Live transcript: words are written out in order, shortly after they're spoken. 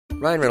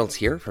Ryan Reynolds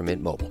here from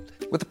Mint Mobile.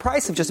 With the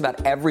price of just about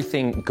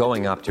everything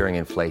going up during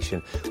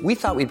inflation, we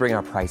thought we'd bring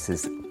our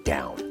prices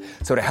down.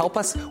 So to help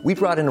us, we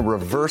brought in a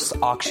reverse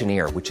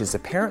auctioneer, which is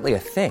apparently a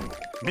thing.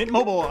 Mint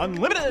Mobile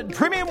Unlimited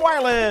Premium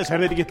Wireless. How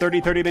to get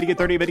 30, 30, bit to get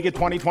 30, bit to get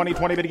 20, 20,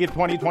 20, bit to get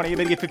 20, 20,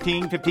 bit to get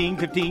 15, 15,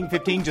 15,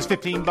 15, just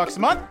 $15 a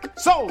month?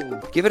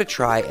 Sold! Give it a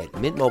try at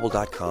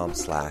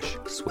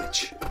mintmobile.com/switch.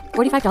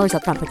 $45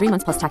 up front for 3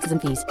 months plus taxes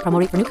and fees. Promo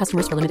rate for new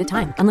customers for limited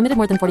time. Unlimited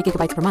more than 40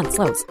 gigabytes per month.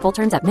 Slows full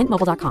terms at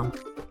mintmobile.com.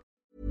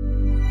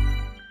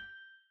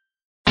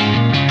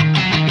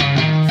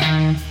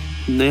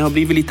 När jag har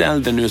blivit lite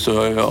äldre nu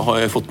så har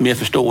jag fått mer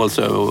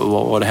förståelse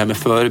vad det här med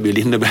förebild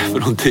innebär för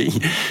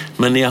någonting.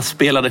 Men när jag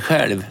spelade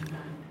själv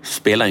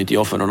spelade inte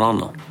jag för någon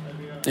annan.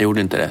 Jag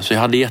gjorde inte det. Så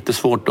jag hade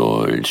jättesvårt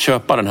att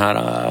köpa den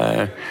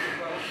här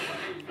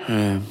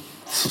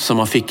som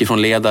man fick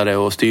ifrån ledare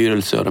och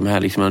styrelse och de här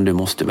liksom, du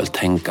måste väl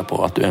tänka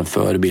på att du är en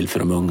förebild för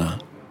de unga.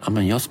 Ja,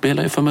 men jag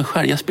spelar ju för mig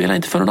själv, jag spelar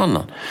inte för någon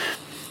annan.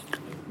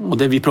 Och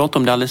det vi pratade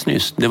om det alldeles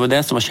nyss, det var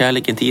det som var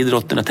kärleken till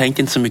idrotten. Jag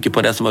tänkte inte så mycket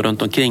på det som var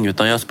runt omkring,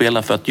 utan jag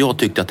spelade för att jag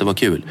tyckte att det var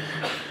kul.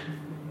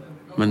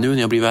 Men nu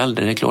när jag blir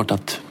äldre, det är klart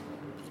att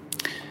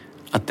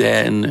det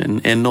är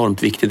en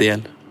enormt viktig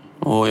del.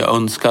 Och jag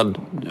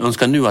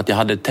önskar nu att jag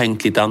hade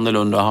tänkt lite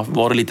annorlunda och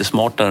varit lite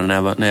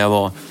smartare när jag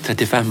var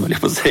 35, vill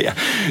jag på att säga.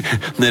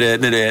 när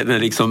det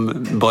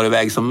liksom bar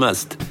iväg som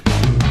mest.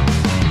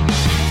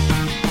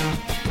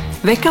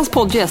 Veckans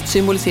poddgäst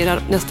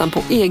symboliserar nästan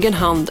på egen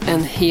hand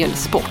en hel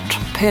sport.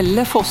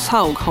 Pelle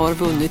Fosshaug har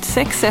vunnit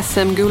 6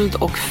 SM-guld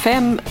och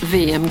 5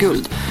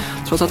 VM-guld.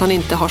 Trots att han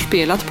inte har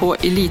spelat på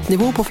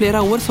elitnivå på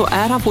flera år så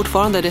är han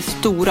fortfarande det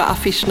stora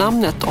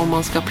affischnamnet om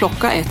man ska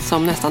plocka ett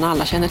som nästan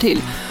alla känner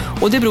till.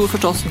 Och det beror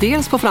förstås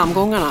dels på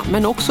framgångarna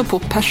men också på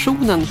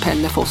personen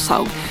Pelle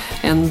Fosshaug.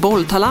 En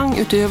bolltalang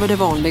utöver det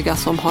vanliga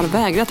som har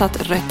vägrat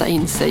att rätta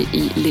in sig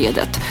i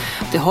ledet.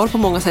 Det har på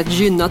många sätt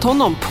gynnat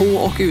honom på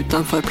och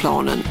utanför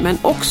planen men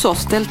också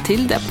ställt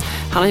till det.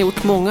 Han har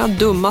gjort många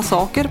dumma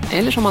saker,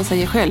 eller som han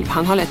säger själv,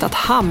 han har lätt att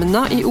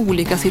hamna i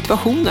olika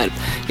situationer.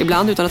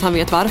 Ibland utan att han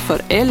vet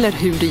varför eller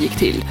hur det gick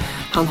till.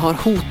 Han har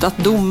hotat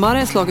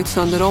domare, slagit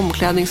sönder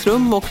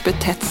omklädningsrum och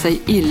betett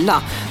sig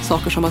illa.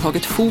 Saker som har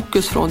tagit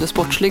fokus från det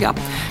sportsliga.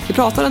 Vi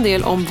pratar en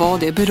del om vad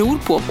det beror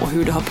på och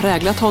hur det har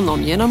präglat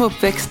honom genom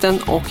uppväxten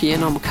och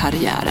genom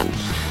karriären.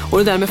 Och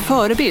det där med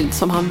förebild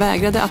som han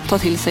vägrade att ta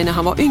till sig när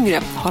han var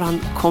yngre har han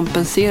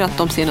kompenserat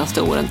de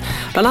senaste åren.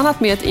 Bland annat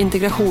med ett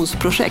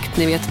integrationsprojekt,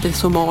 ni vet det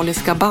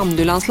somaliska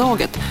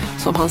bandylandslaget,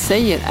 som han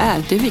säger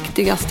är det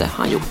viktigaste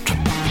han gjort.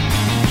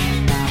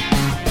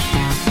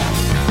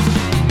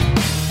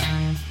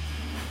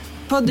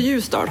 Född i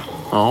Ljusdal?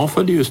 Ja,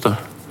 född i Ljusdal.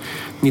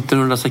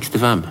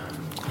 1965.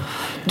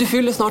 Du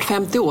fyller snart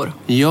 50 år.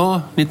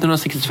 Ja,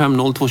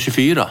 1965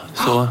 02-24.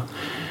 Så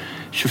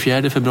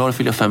 24 februari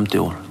fyller jag 50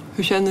 år.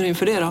 Hur känner du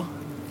inför det då?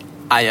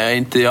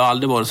 Nej, jag har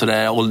aldrig varit så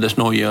där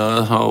åldersnöj.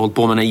 Jag har hållit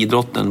på med den här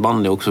idrotten,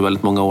 bandy också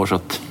väldigt många år. Så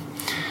att,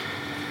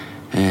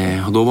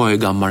 och då var jag ju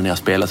gammal när jag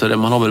spelade. Så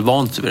man har väl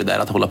vant sig vid det där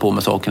att hålla på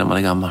med saker när man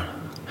är gammal.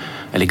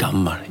 Eller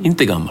gammal,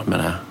 inte gammal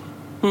menar jag.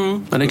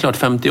 Mm. Men det är klart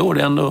 50 år,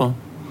 det är ändå...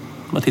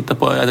 Man tittar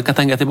på, jag kan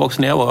tänka tillbaka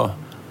när jag var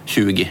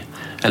 20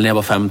 eller när jag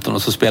var 15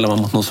 och så spelar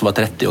man mot någon som var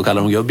 30 och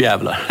kallar dem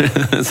gubbjävlar.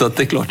 Så att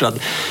det är klart att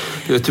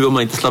tur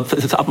man inte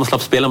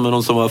slapp spela med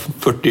någon som var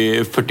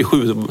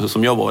 40-47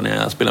 som jag var när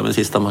jag spelade min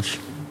sista match.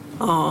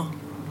 Ja.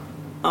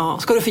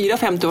 Ska du fira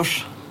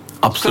 50-års?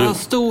 Absolut. Ska du ha en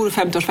stor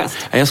 50-årsfest?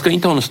 Jag ska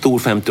inte ha en stor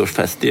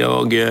 50-årsfest.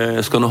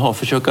 Jag ska nog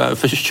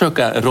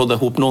försöka råda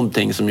ihop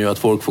någonting som gör att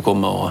folk får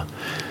komma och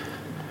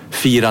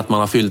fira att man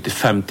har fyllt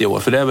 50 år.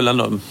 För det är väl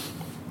ändå...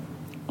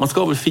 Man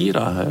ska väl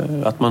fira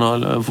att man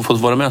har fått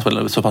vara med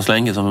så pass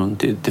länge som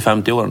till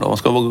 50 år. Man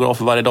ska vara glad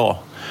för varje dag,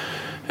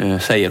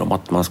 säger de,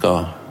 att man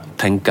ska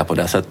tänka på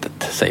det sättet,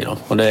 säger de.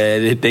 Och det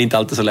är inte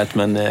alltid så lätt,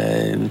 men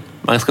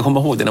man ska komma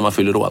ihåg det när man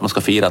fyller år, att man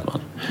ska fira att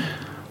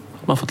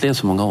man fått leva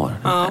så många år.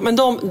 Ja, men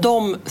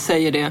de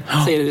säger det,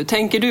 säger du.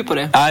 Tänker du på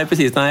det? Nej,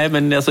 precis. Nej,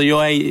 men alltså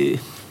jag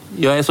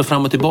är så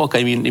fram och tillbaka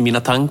i mina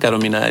tankar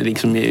och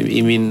liksom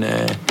i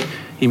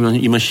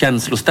min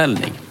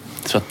känsloställning.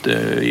 Så att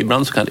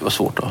ibland så kan det vara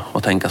svårt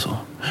att tänka så.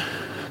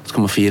 Ska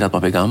man fira att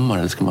man blir gammal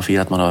eller ska man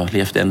fira att man har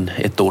levt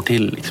ett år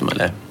till liksom,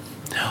 eller?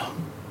 Ja.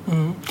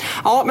 Mm.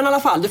 Ja, men i alla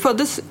fall, du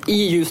föddes i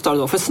Ljusdal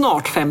då för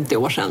snart 50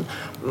 år sedan.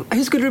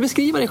 Hur skulle du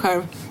beskriva dig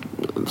själv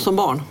som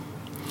barn?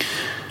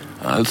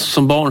 Alltså,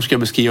 som barn ska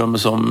jag beskriva mig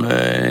som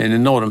en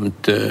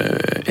enormt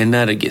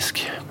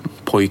energisk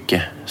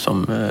pojke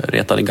som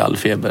retade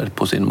gallfeber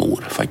på sin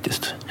mor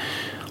faktiskt.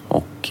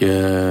 Och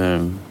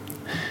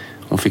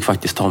hon fick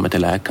faktiskt ta mig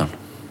till läkaren.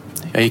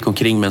 Jag gick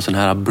omkring med en sån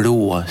här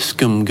blå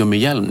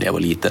skumgummihjälm när jag var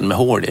liten med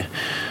hår i.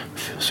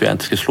 Så jag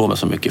inte skulle slå mig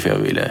så mycket, för jag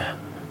ville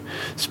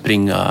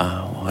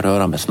springa och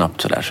röra mig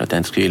snabbt så att jag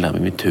inte skulle gilla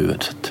med mitt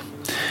huvud. Så att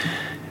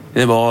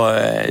det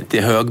var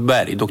till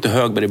Högberg, Dr.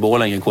 Högberg i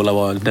Borlänge. Kolla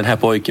vad den här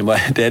pojken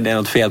var, det är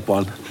något fel på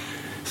han,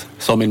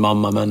 sa min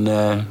mamma. Men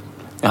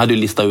jag hade ju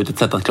listat ut ett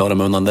sätt att klara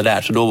mig undan det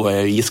där. Så då var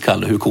jag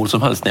iskall och hur cool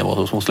som helst när jag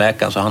var hos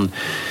läkaren. Så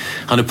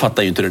han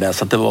uppfattade ju inte det där,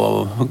 så att det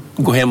var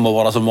gå hem och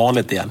vara som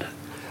vanligt igen.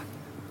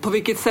 På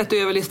vilket sätt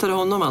du överlistade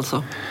honom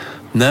alltså?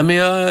 Nej, men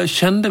jag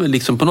kände väl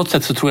liksom, på något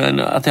sätt så tror jag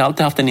att jag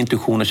alltid haft en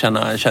intuition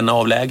att känna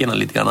av lägena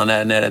lite grann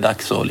när det är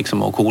dags och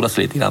liksom att kola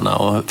sig lite grann,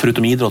 och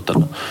förutom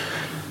idrotten.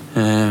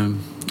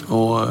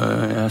 Och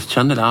jag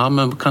kände det,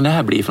 men kan det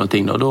här bli för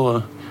någonting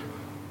då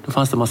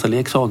fanns det en massa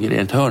leksaker i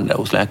ett hörn där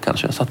hos läkaren,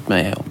 så jag satt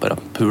mig och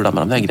började pula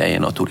med de där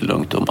grejerna och tog det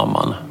lugnt, och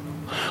mamman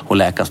och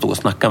läkaren stod och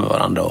snackade med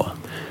varandra, och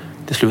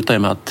det slutade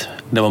med att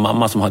det var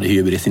mamma som hade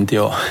hybris, inte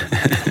jag.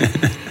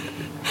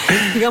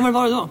 Hur gammal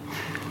var du då?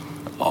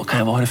 Ja, kan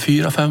jag vara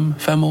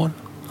 4-5 år.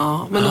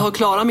 Ja, men du har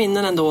klara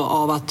minnen ändå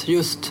av att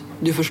just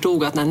du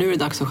förstod att nu är det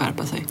dags att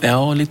skärpa sig?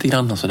 Ja, lite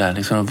grann och sådär,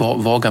 liksom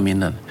vaga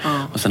minnen. Ja.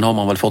 Och sen har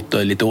man väl fått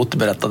lite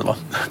återberättat, kan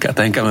jag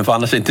tänka mig, för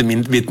annars är inte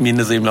mitt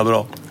minne så himla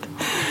bra.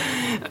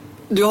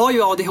 Du har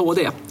ju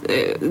ADHD,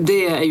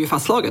 det är ju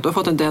fastslaget, du har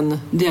fått den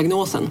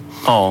diagnosen.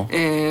 Ja.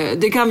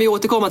 Det kan vi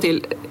återkomma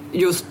till,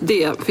 just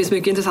det. Det finns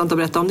mycket intressant att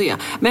berätta om det.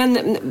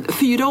 Men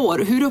 4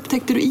 år, hur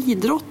upptäckte du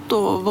idrott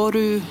och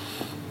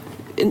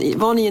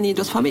var ni en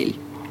idrottsfamilj?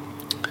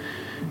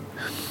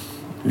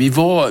 Vi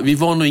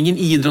var nog ingen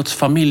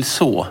idrottsfamilj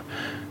så.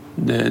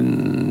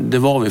 Det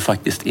var vi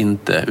faktiskt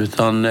inte,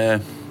 utan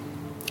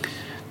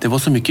det var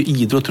så mycket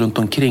idrott runt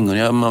omkring, och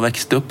när man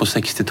växte upp på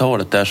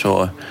 60-talet där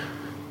så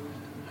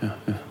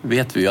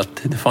vet vi ju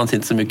att det fanns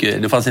inte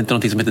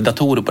någonting som hette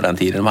datorer på den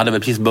tiden. De hade väl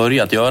precis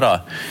börjat göra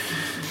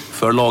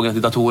förlagen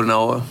till datorerna,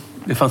 och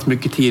det fanns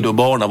mycket tid och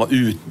barnen var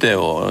ute,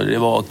 och det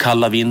var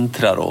kalla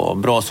vintrar och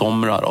bra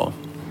somrar,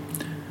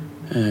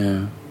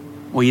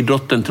 och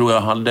idrotten tror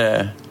jag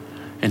hade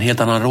en helt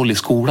annan roll i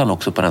skolan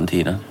också på den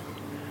tiden.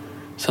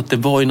 Så att det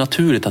var ju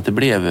naturligt att det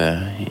blev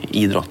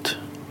idrott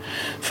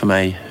för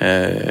mig.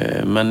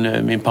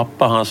 Men min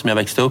pappa, han som jag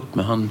växte upp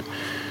med,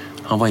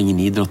 han var ingen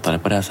idrottare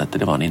på det här sättet,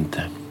 det var han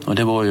inte. Och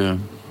det var ju...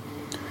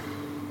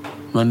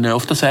 Men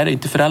ofta så är det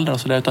inte föräldrar och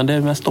sådär, utan det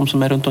är mest de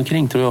som är runt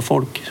omkring, tror jag,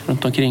 folk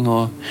runt omkring.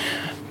 Och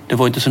det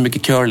var inte så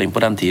mycket curling på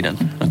den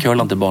tiden. Man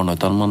curlade inte barn,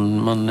 utan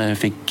man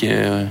fick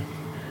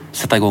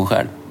sätta igång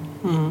själv.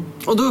 Mm.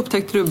 Och då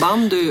upptäckte du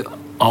bandy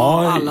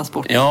av alla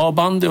sporter? Ja,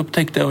 bandy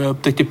upptäckte jag. Jag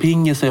upptäckte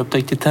pingis, jag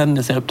upptäckte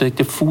tennis, jag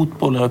upptäckte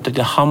fotboll, jag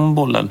upptäckte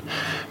handbollen,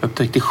 jag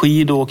upptäckte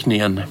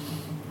skidåkningen.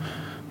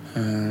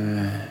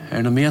 Är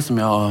det något mer som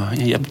jag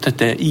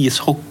upptäckte?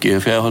 Ishockey,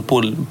 för jag höll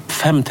på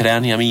 5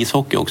 träningar med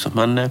ishockey också.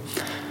 Men,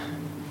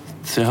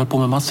 så jag höll på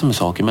med massor med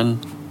saker, men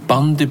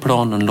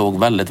bandyplanen låg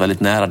väldigt, väldigt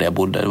nära där jag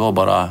bodde. Det var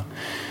bara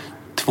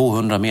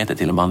 200 meter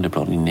till en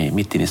bandyplan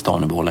mitt inne i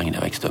stan i Borlänge när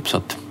jag växte upp. Så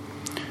att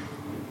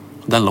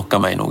den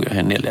lockade mig nog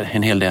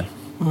en hel del.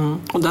 Mm.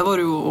 Och där var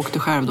du och åkte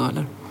själv då,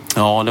 eller?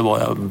 Ja, det var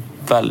jag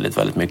väldigt,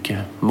 väldigt mycket.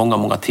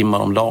 Många timmar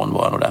om dagen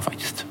var jag nog där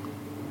faktiskt.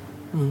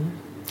 Mm.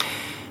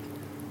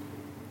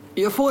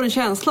 Jag får en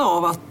känsla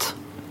av att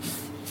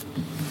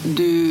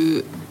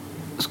du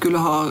skulle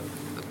ha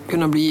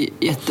kunnat bli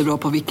jättebra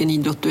på vilken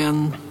idrott du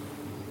än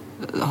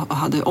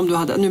hade. Om du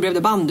hade, nu blev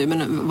det bandy,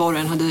 men vad du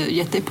än hade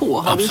gett dig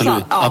på.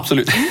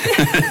 Absolut.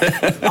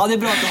 Ja, det är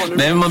bra att du håller.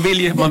 Nej,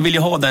 man vill ju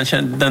ha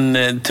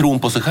den tron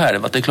på sig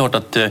själv. Att det är klart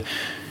att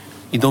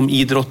i de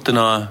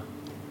idrotterna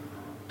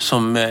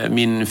som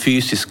min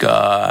fysiska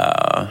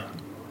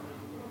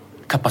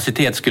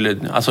kapacitet skulle...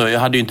 Alltså jag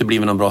hade ju inte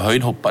blivit någon bra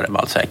höjdhoppare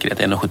med all säkerhet.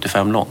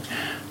 1,75 lång.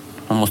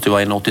 Man måste ju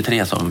vara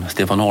 1,83 som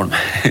Stefan Holm.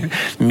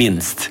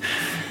 Minst.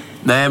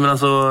 Nej, men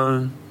alltså...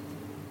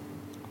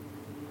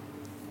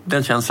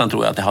 Den känslan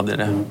tror jag att jag hade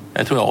det.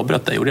 Jag tror jag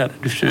avbröt det, gjorde jag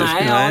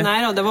det?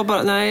 Nej, det var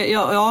bara... Nej,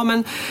 ja,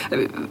 men...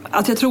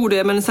 Att jag tror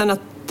det, men sen att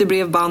det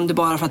blev bandy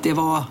bara för att det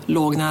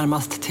låg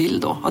närmast till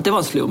då. Att det var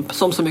en slump,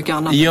 som så mycket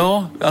annat.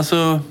 Ja,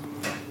 alltså...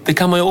 Det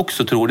kan man ju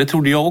också tro. Det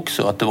trodde jag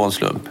också, att det var en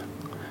slump.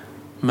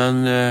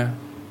 Men när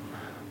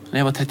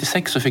jag var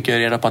 36 så fick jag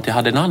reda på att jag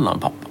hade en annan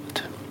pappa.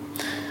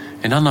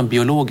 En annan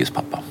biologisk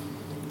pappa.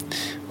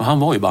 Och han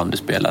var ju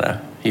bandyspelare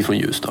ifrån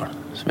Ljusdal,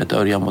 som heter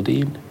Örjan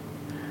Modin.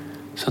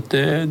 Så att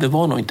det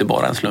var nog inte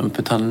bara en slump,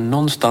 utan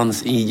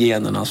någonstans i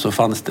generna så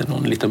fanns det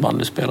någon liten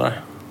bandyspelare.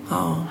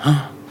 Ja.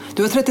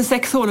 Du var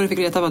 36 år när du fick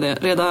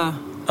reda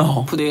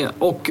på det.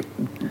 Och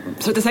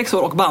 36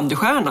 år och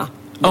bandystjärna.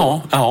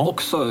 Ja.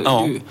 Också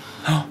ja. Du.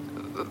 Ja.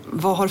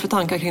 Vad har du för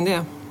tankar kring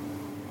det?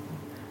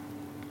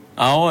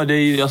 Ja, det är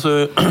ju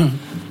alltså...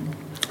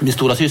 Min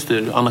stora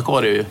syster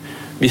Anna-Kari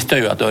visste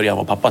ju att Örjan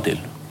var pappa till.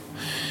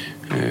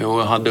 Och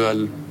jag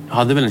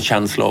hade väl en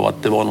känsla av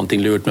att det var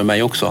någonting lurt med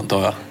mig också,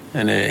 antar jag.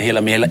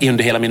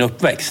 Under hela min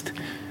uppväxt.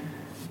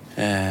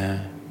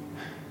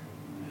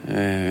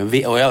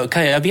 Och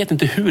jag vet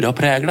inte hur det har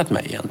präglat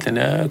mig egentligen.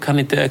 Jag kan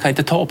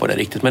inte ta på det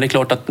riktigt. Men det är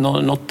klart att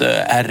något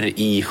är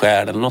i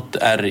själen, något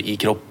är i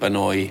kroppen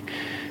och i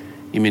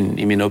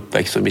min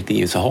uppväxt och mitt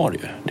liv, så har det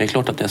ju. Det är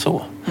klart att det är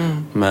så.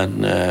 Mm.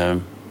 Men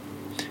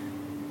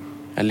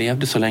jag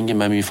levde så länge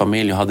med min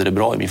familj och hade det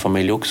bra i min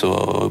familj också.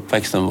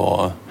 Uppväxten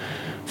var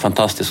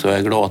fantastisk och jag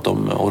är glad att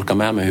de orkar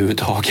med mig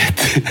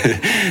överhuvudtaget.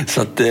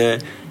 Så att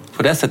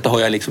på det sättet har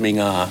jag liksom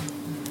inga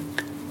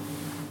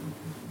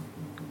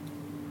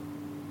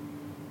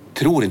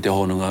tror inte jag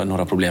har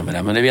några problem med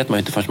det. Men det vet man ju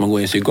inte förrän man går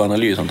i en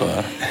psykoanalys, antar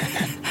jag.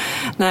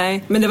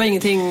 Nej, men det var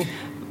ingenting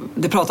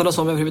det pratades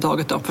om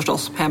överhuvudtaget då,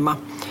 förstås, hemma.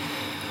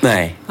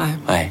 Nej.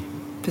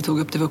 Det tog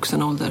upp till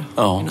vuxen ålder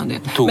innan det.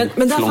 Tog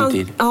för lång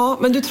tid. Ja,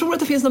 men du tror att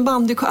det finns någon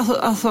bandy,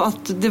 alltså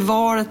att det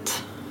var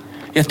ett...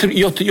 Jag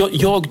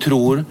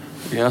tror,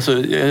 alltså,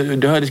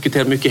 det har jag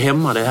diskuterat mycket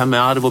hemma, det här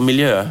med arv och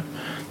miljö.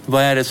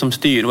 Vad är det som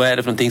styr? Vad är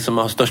det för någonting som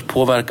har störst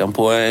påverkan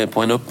på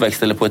en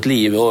uppväxt eller på ett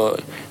liv? Och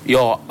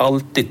jag har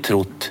alltid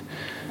trott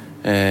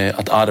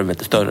att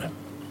arvet är större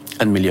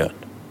än miljön.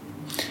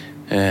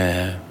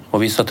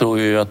 Och vissa tror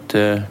ju att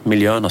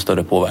miljön har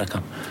större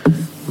påverkan.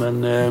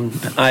 Men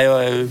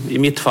i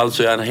mitt fall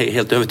så är jag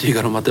helt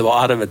övertygad om att det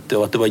var arvet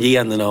och att det var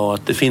generna och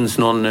att det finns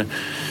någon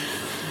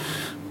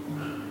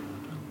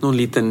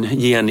liten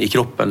gen i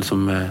kroppen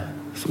som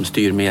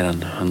styr mer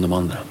än de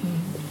andra.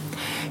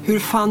 Hur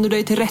fann du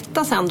dig till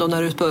rätta sen då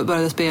när du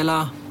började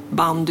spela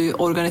bandy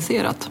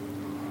organiserat?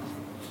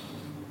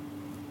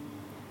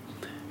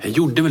 Jag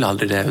gjorde väl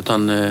aldrig det,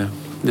 utan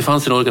det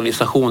fanns en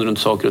organisation runt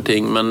saker och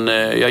ting, men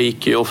jag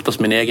gick ju oftast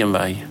min egen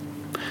väg.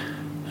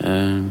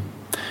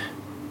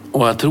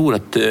 Och jag tror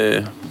att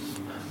det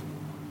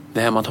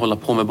här med att hålla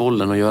på med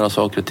bollen och göra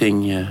saker och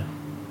ting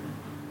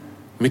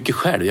mycket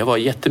själv. Jag var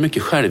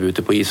jättemycket själv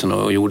ute på isen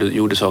och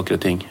gjorde saker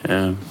och ting.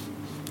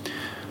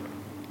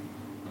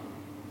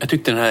 Jag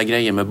tyckte den här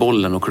grejen med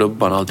bollen och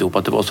klubban och alltihop,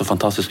 att det var så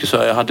fantastiskt. Så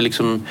jag hade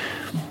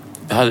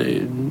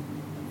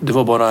det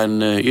var bara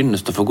en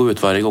ynnest att få gå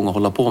ut varje gång och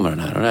hålla på med den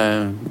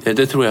här. Och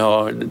det tror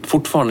jag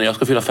fortfarande, jag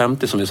ska fylla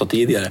 50 som vi sa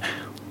tidigare.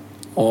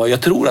 Och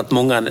jag tror att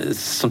många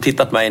som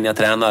tittat på mig när jag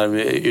tränar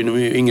i de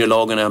yngre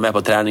lagen när jag är med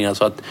på träningar,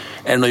 så att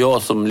är det nog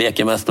jag som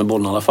leker mest med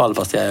bollen i alla fall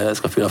fast jag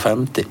ska fylla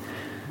 50.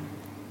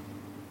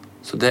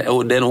 Så det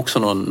är nog också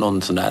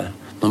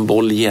någon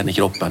bollgen i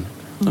kroppen.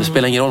 Och det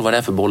spelar ingen roll vad det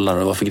är för bollar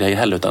och vad för grejer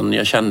heller, utan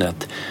jag känner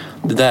att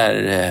det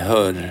där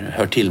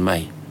hör till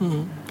mig.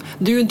 Mm.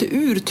 Du är ju inte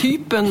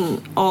urtypen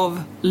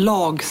av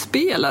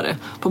lagspelare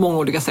på många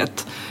olika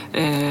sätt,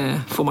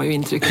 får man ju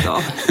intrycket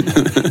av.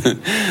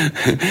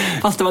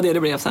 Fast det var det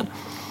blev sen.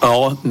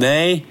 Ja,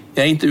 nej,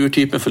 jag är inte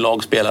urtypen för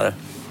lagspelare.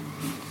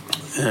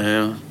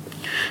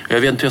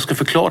 Jag vet inte hur jag ska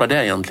förklara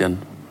det egentligen.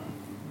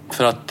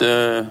 För att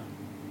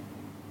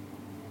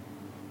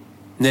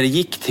när det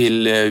gick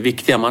till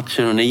viktiga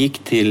matcher och när det gick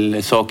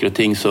till saker och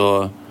ting,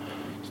 så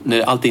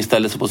när allting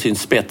ställde sig på sin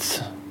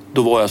spets,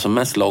 då var jag som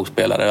mest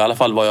lagspelare. I alla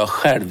fall vad jag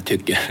själv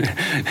tycker.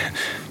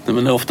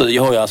 Men ofta,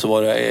 jag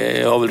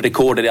har väl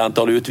rekorder i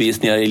antal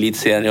utvisningar i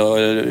elitserien. Jag har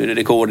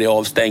rekord i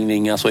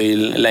avstängning, alltså i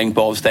längd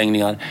på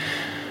avstängningar.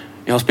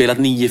 Jag har spelat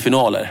 9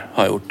 finaler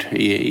har jag gjort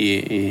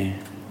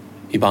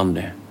i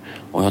bandy.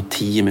 Och jag har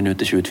 10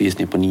 minuters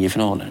utvisning på 9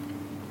 finaler.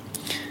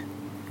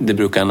 Det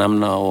brukar jag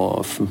nämna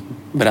och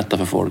berätta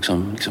för folk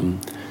som liksom.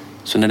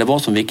 Så när det var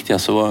som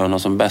viktigast så var jag någon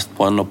som bäst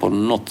på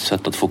något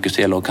sätt att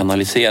fokusera och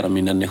kanalisera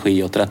min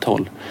energi åt rätt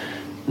håll.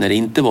 När det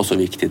inte var så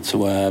viktigt så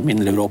var jag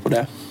mindre bra på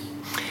det.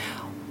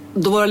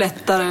 Då var det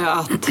lättare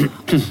att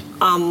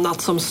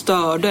annat som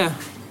störde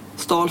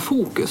stal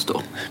fokus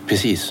då?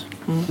 Precis.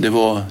 Det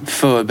var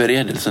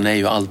förberedelsen är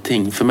ju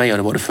allting. För mig har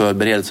det varit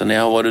förberedelsen. När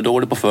jag har varit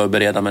dålig på att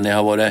förbereda, men när jag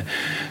har varit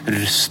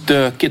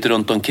stökigt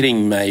runt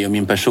omkring mig och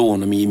min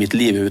person och i mitt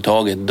liv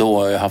överhuvudtaget, då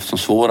har jag haft som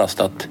svårast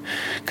att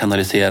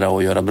kanalisera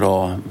och göra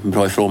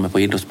bra ifrån mig på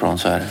idrottsplan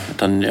så här.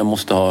 Utan jag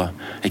måste ha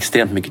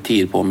extremt mycket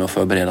tid på mig att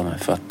förbereda mig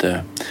för att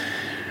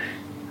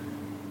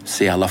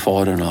se alla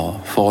farorna och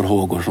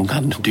farhågor som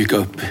kan dyka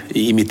upp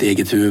i mitt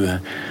eget huvud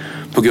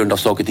på grund av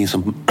saker och ting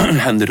som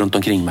händer runt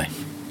omkring mig.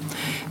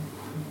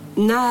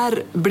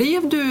 När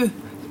blev du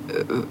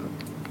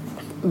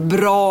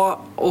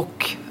bra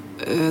och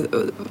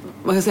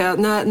vad ska jag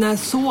säga, när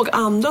såg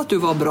andra att du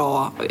var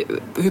bra?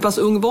 Hur pass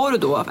ung var du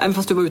då? Även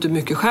fast du var ute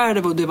mycket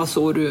själv och det var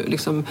så du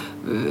liksom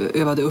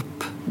övade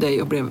upp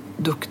dig och blev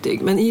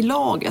duktig. Men i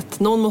laget,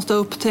 någon måste ha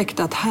upptäckt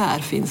att här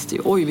finns det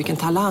ju, oj vilken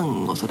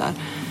talang och sådär.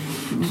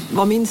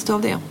 Vad minns du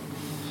av det?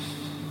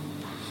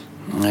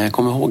 Jag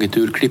kommer ihåg ett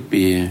urklipp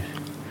i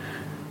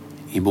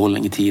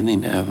Borlänge tidning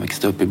när jag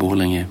växte upp i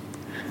Borlänge.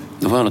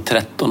 Då var jag nog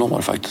 13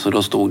 år faktiskt, och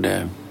då stod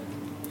det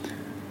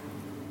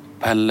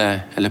Pelle,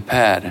 eller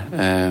Per,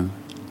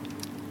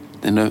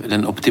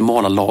 den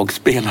optimala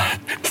lagspelaren.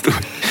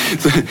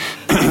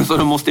 Så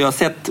då måste jag ha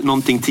sett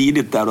någonting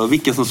tidigt där, och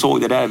vilken som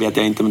såg det där vet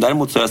jag inte, men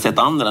däremot så har jag sett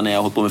andra när jag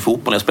har hållit på med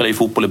fotboll. Jag spelar ju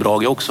fotboll i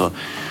Brage också,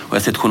 och jag har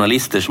sett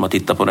journalister som har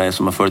tittat på det,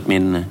 som har följt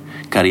min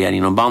karriär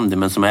inom bandy,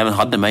 men som även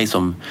hade mig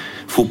som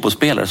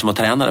fotbollsspelare, som var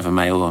tränare för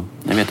mig. Och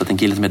jag vet att en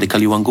kille som heter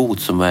Carl-Johan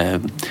Goth, som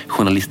är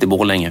journalist i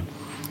Borlänge,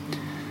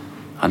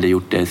 hade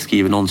gjort det,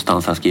 skrivit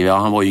någonstans, han skriver,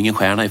 han var ju ingen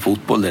stjärna i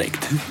fotboll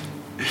direkt.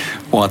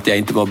 Och att jag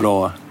inte var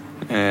bra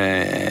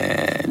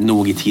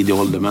nog i tidig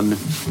ålder, men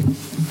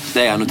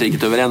det är jag nog inte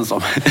riktigt överens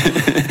om.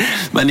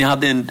 Men jag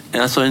hade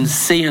en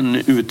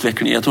sen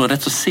utveckling, jag tror en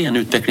rätt så sen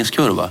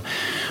utvecklingskurva.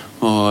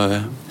 Och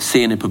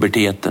sen i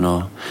puberteten,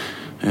 och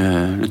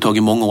det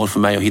tog många år för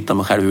mig att hitta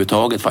mig själv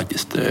överhuvudtaget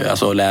faktiskt.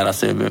 Alltså lära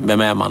sig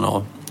vem är man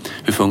och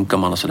hur funkar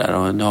man och sådär.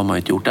 Och det har man ju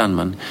inte gjort än,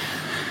 men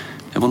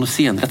Jag var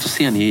nog rätt så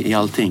sen i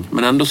allting.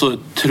 Men ändå så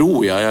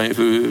tror jag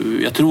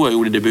tror jag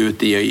gjorde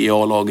debut i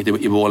A-laget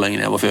i Borlänge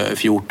när jag var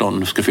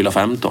 14 och skulle fylla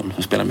 15.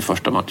 Jag spelade min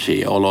första match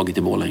i A-laget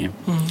i Borlänge.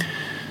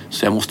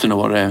 Så jag måste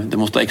nog det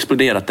måste ha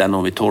exploderat den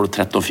om vi 12,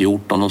 13,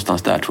 14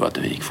 någonstans där tror jag att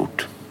det gick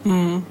fort.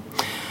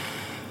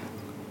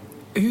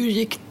 Hur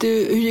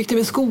gick det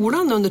med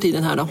skolan under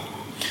tiden här då?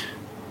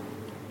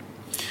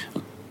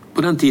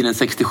 På den tiden,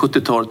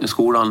 60-70-talet, när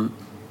skolan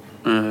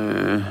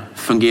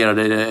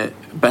fungerade det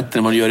bättre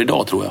än vad det gör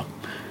idag tror jag.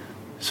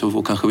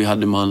 Så kanske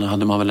hade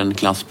man väl en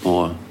klass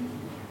på,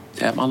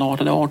 man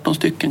hade 18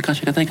 stycken,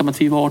 kanske jag kan tänka mig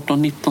att vi var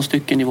 18-19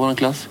 stycken i våran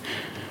klass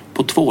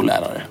på 2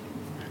 lärare.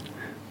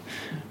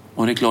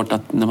 Och det är klart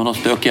att när man har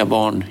stökiga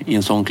barn i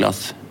en sån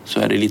klass så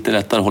är det lite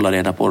lättare att hålla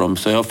reda på dem.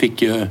 Så jag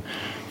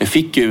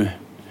fick ju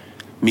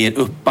mer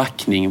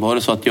uppbackning. Var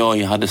det så att jag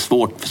hade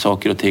svårt för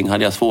saker och ting,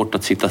 hade jag svårt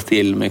att sitta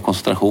still med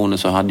koncentrationen,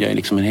 så hade jag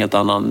liksom en helt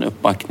annan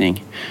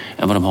uppbackning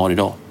än vad de har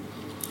idag.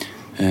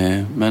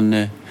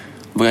 Men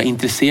var jag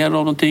intresserad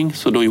av någonting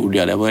så då gjorde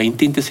jag det. Var jag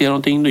inte intresserad av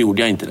någonting då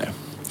gjorde jag inte det.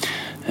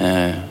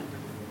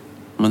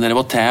 Men när det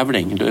var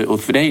tävling, och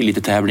för det är ju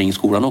lite tävling i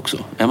skolan också.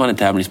 Är man en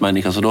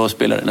tävlingsmänniska så då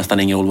spelar det nästan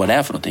ingen roll vad det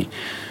är för någonting.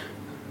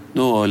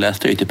 Då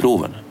läste jag till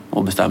proven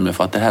och bestämde mig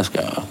för att det här ska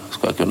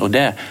jag kunna. Och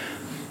det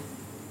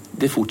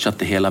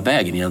fortsatte hela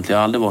vägen egentligen. Jag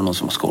har aldrig varit någon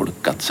som har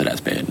skolkat sådär.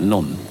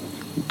 Någon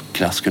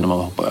klass kunde man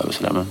hoppa över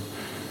sådär. Men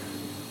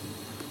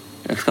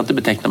jag ska inte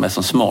beteckna mig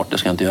som smart, det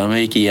ska jag inte göra. Men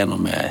jag gick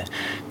igenom med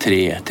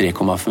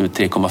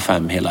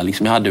 3,5 hela.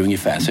 Liksom jag hade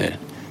ungefär så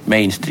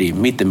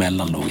mainstream, mitt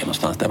emellan låg jag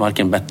någonstans. Det var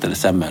varken bättre eller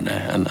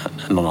sämre än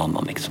någon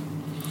annan liksom.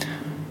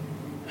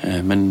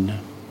 Men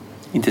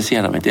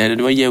intresserade mig inte.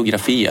 Det var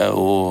geografi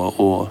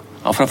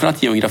och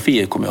framförallt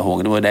geografi kommer jag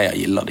ihåg. Det var det jag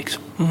gillade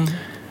liksom.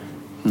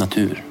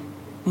 Natur.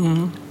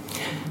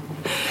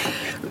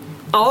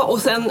 Ja,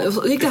 och sen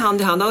gick det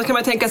hand i hand. Annars kan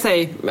man tänka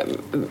sig,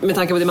 med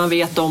tanke på det man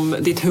vet om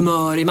ditt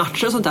humör i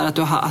matcher och sånt där,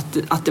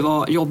 att det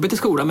var jobbigt i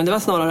skolan. Men det var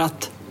snarare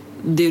att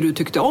det du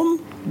tyckte om,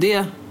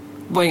 det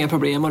var inga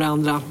problem, och det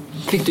andra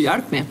fick du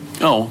hjälp med.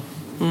 Ja.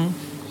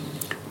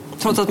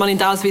 Trots att man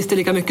inte alls visste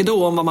lika mycket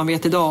då om vad man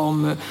vet idag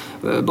om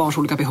barns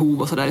olika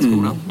behov och sådär i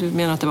skolan. Du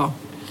menar att det var...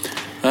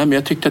 Nej, men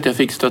jag tyckte att jag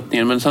fick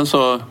stöttningen. Men sen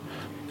så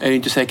är det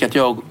inte säkert att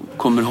jag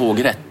kommer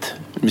ihåg rätt.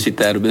 Vi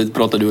sitter här och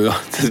pratar du och jag.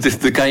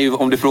 Det kan ju,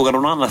 om du frågar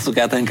någon annan så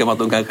kan jag tänka mig att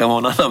de kan ha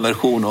en annan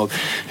version av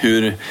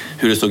hur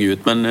det såg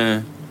ut. Men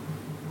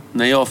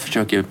när jag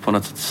försöker på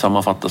något sätt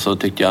sammanfatta så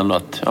tyckte jag ändå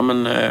att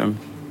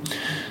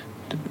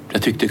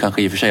jag tyckte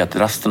kanske i och för sig att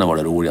rasterna var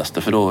det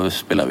roligaste, för då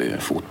spelade vi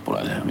fotboll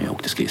eller vi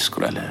åkte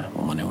skridskor eller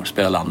vad man gjorde,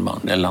 spelade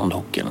landband eller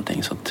landhockey eller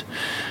någonting. Så att,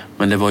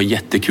 men det var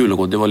jättekul att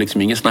gå. Det var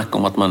liksom ingen snack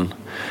om att man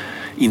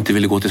inte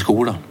ville gå till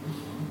skolan.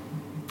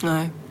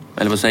 Nej.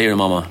 Eller vad säger du,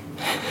 mamma?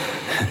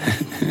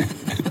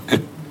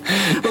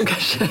 Hon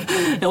kanske...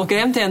 Jag åker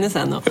hem till henne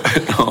sen då.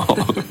 Ja.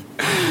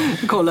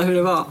 Kolla hur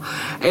det var.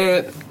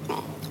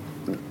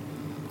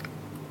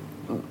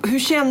 Hur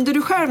kände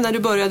du själv när du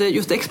började,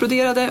 just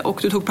exploderade och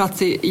du tog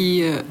plats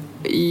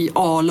i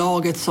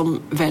A-laget som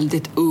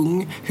väldigt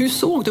ung? Hur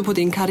såg du på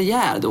din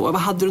karriär då?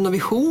 Vad hade du några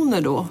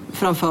visioner då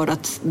framför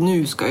att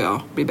nu ska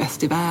jag bli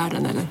bäst i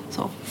världen eller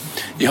så?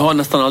 Jag har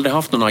nästan aldrig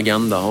haft någon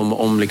agenda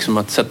om liksom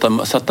att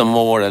sätta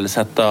mål eller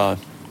sätta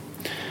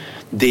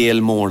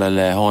delmål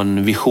eller ha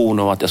en vision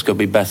av att jag ska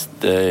bli bäst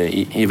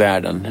i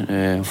världen.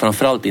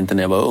 Framförallt inte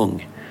när jag var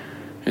ung.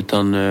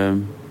 Utan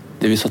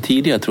det vi sa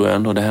tidigare tror jag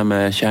ändå, det här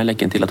med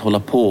kärleken till att hålla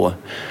på.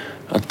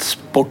 Att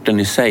sporten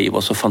i sig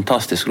var så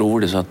fantastiskt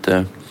rolig så att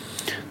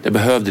det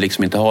behövde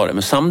liksom inte ha det.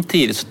 Men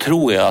samtidigt så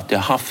tror jag att jag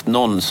haft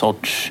någon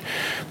sorts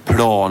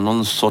plan,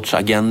 någon sorts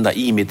agenda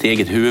i mitt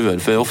eget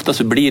huvud. För ofta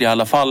så blir det i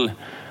alla fall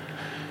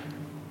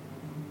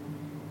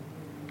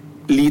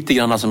lite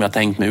grann som jag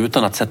tänkt mig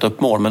utan att sätta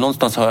upp mål. Men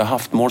någonstans har jag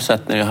haft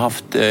målsättningar, jag har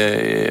haft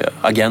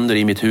agender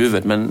i mitt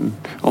huvud. Men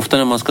ofta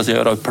när man ska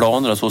göra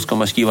planer och så ska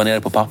man skriva ner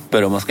det på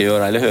papper och man ska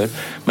göra, eller hur?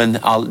 Men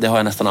det har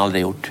jag nästan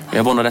aldrig gjort.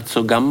 Jag var nog rätt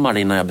så gammal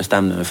innan jag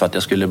bestämde mig för att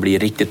jag skulle bli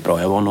riktigt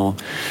bra. Jag var nog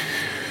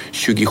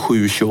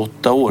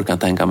 27-28 år kan jag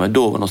tänka mig.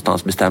 Då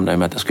någonstans bestämde jag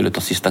mig att jag skulle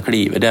ta sista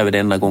klivet. Det är väl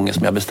den enda gången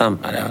som jag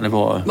bestämde mig.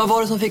 Vad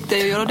var det som fick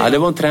dig att göra det? Ja, det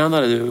var en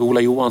tränare,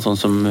 Ola Johansson,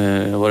 som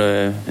var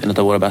en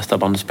av våra bästa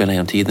bandspelare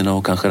genom tiderna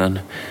och kanske den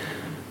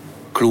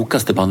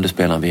klokaste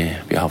bandspelaren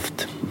vi har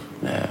haft.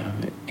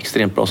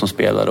 Extremt bra som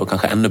spelare och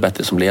kanske ännu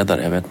bättre som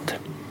ledare, jag vet inte.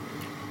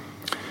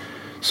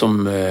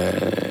 Som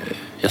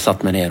jag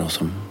satt med ner och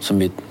som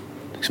vi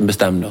liksom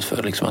bestämde oss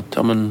för liksom att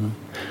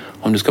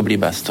om du ska bli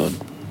bäst så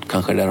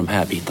kanske det är de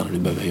här bitarna du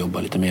behöver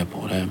jobba lite mer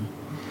på.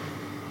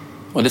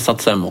 Och det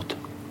satt sig emot.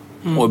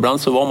 Och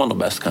ibland så var man då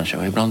bäst kanske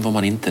och ibland var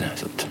man inte det.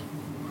 Så att...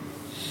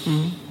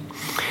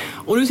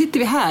 Och nu sitter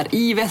vi här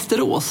i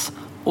Västerås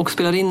och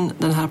spelar in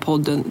den här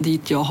podden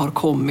dit jag har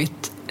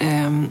kommit.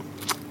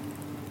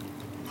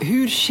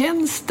 Hur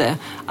känns det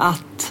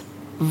att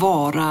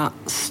vara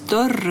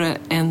större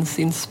än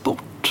sin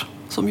sport,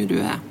 som ju du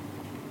är?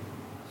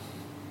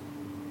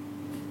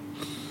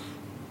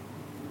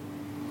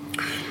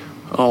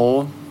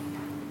 Ja.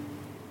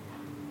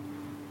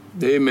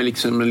 Det är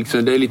liksom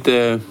det är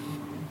lite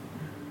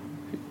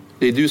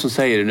det är du som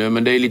säger det nu,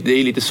 men det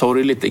är lite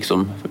sorgligt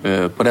liksom,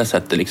 på det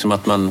sättet liksom,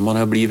 att man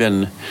har blivit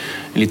en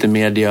lite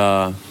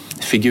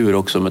mediafigur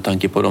också med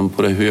tanke på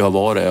hur jag har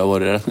varit. Jag har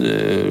varit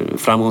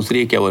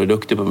framgångsrik, jag har varit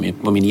duktig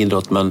på min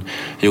idrott, men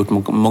jag har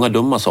gjort många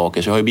dumma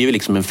saker, så jag har blivit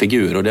liksom en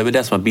figur, och det är väl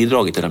det som har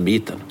bidragit till den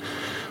biten.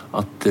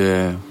 Att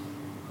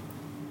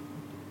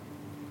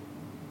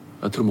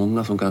jag tror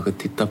många som kanske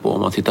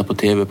om man tittar på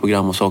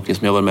tv-program och saker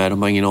som jag var med,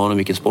 de har ingen aning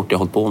vilken sport jag har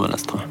hållit på med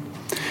nästan.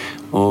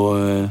 Och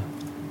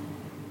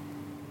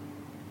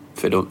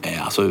för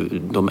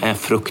de är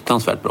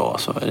fruktansvärt bra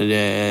alltså.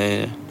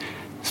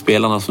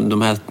 Spelarna,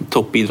 de här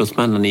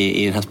toppidrottsmännen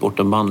i den här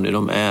sporten bandy,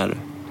 de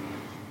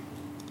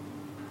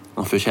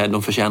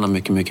förtjänar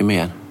mycket, mycket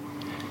mer.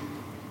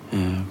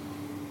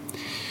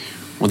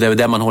 Och det är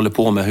det man håller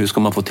på med. Hur ska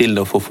man få till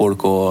det och få folk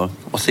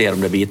att se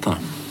de där bitarna?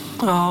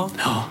 Ja,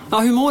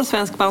 hur mår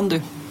svensk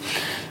bandy?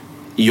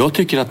 Jag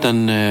tycker att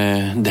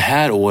det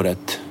här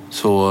året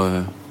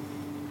så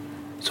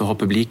har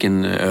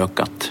publiken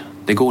ökat.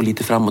 Det går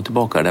lite fram och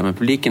tillbaka där, men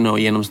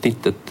publiken och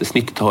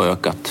snittet har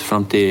ökat.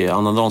 Fram till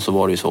annan dagen så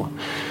var det ju så.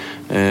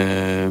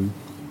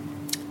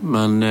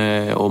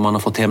 Och man har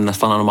fått hem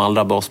nästan de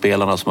allra bra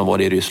spelarna som har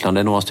varit i Ryssland.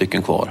 Det är några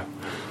stycken kvar.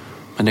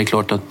 Men det är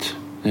klart att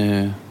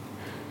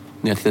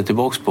när jag tittar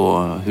tillbaka på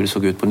hur det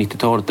såg ut på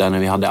 90-talet där, när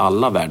vi hade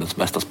alla världens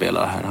bästa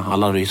spelare här.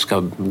 Alla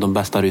de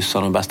bästa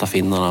ryssarna, de bästa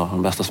finnarna,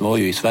 de bästa som var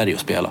ju i Sverige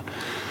att spela.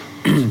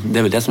 Det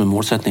är väl det som är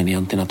målsättningen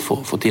egentligen, att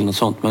få till något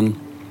sånt. Men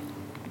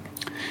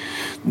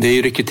det är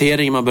ju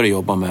rekrytering man börjar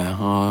jobba med.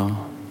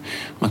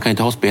 Man kan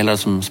inte ha spelare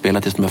som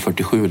spelar tills de är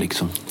 47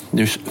 liksom.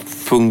 Nu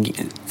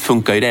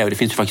funkar ju det, och det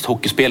finns ju faktiskt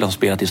hockeyspelare som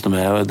spelar tills de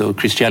är...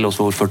 Chris Chellos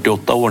var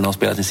 48 år när han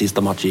spelade sin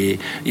sista match i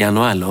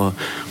NHL, och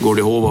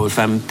Gordie Howe var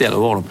 50 eller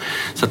vad de.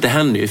 Så att det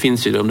händer ju, det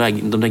finns ju de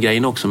där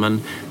grejerna också,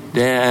 men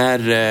det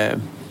är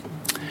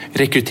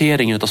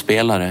rekryteringen av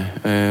spelare.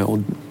 Och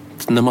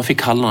när man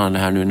fick hallarna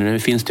här nu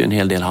finns det ju en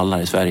hel del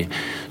hallar i Sverige,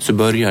 så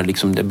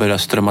det börjar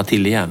strömma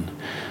till igen.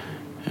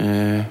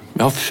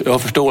 Jag har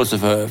förståelse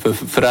för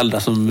föräldrar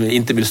som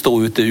inte vill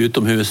stå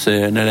utomhus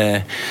när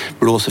det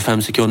blåser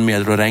 5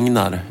 sekundmeter och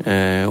regnar,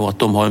 och att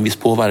de har en viss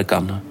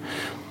påverkan.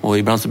 Och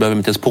ibland så behöver de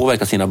inte ens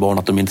påverka sina barn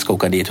att de inte ska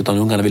åka dit, utan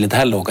ungarna vill inte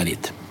heller åka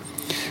dit.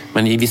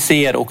 Men vi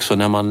ser också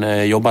när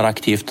man jobbar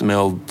aktivt med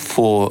att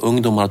få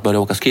ungdomar att börja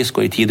åka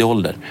skridskor i tidig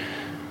ålder,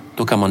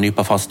 då kan man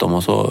nypa fast dem,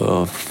 och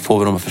så får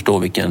vi dem att förstå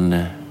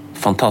vilken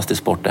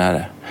fantastisk sport det här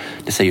är.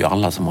 Det säger ju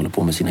alla som håller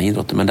på med sina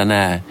idrotter, men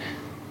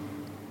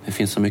det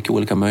finns så mycket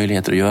olika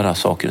möjligheter att göra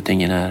saker och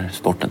ting i den här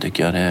sporten,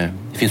 tycker jag. Det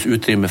finns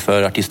utrymme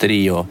för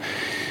artisteri och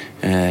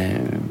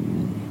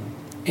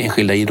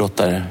enskilda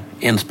idrottare.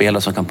 En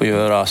spelare som kan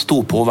göra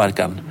stor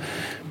påverkan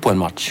på en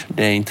match.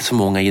 Det är inte så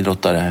många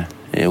idrottare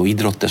och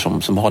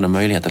idrotter som har den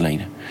möjligheten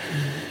längre.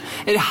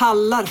 Är det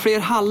fler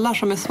hallar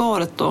som är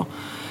svaret då?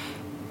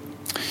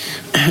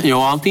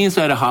 Ja, antingen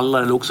så är det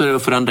hallar, eller också är det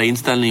att förändra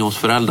inställningen hos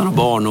föräldrar och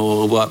barn,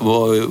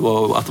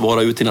 och att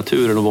vara ute i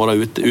naturen och vara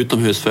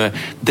utomhus. För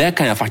det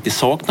kan jag faktiskt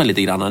sakna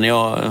lite grann när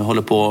jag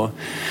håller på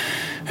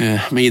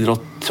med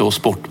idrott och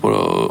sport.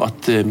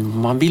 Att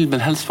man vill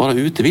väl helst vara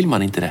ute, vill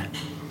man inte det?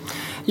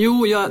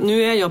 Jo,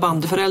 nu är jag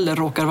bandyförälder,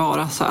 råkar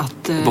vara. Så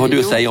att, vad har du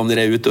att säga om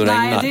det är ute och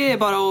regnar? Nej, det är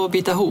bara att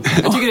bita ihop.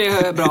 Jag tycker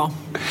det är bra.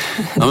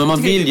 Ja,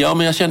 men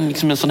men jag känner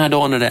liksom en sån här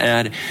dag när det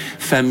är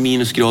 5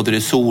 minusgrader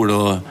i sol,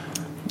 och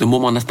då mår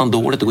man nästan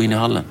dåligt att gå in i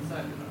hallen.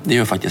 Det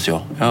gör faktiskt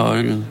jag.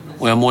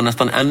 Och jag mår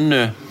nästan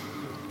ännu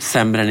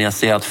sämre när jag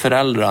ser att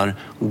föräldrar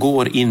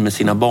går in med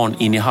sina barn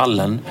in i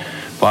hallen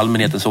på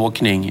allmänhetens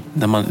åkning.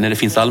 När det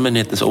finns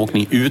allmänhetens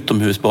åkning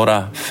utomhus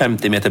bara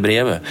 50 meter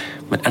bredvid.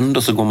 Men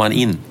ändå så går man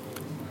in.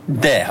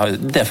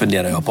 Det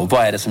funderar jag på.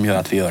 Vad är det som gör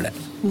att vi gör det?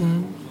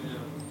 Mm.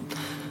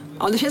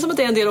 Ja, det känns som att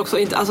det är en del också,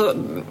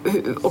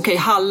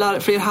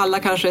 fler hallar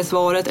kanske är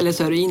svaret, eller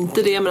så är det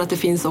inte det, men att det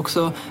finns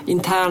också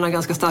interna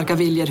ganska starka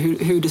viljor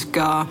hur det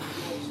ska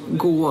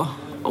gå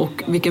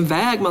och vilken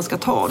väg man ska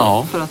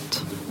ta för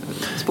att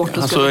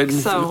sporten ska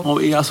växa. Om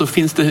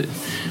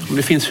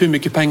det finns hur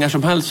mycket pengar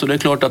som helst, så det är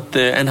klart att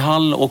en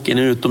hall och en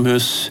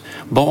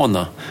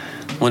utomhusbana,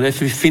 och det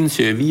finns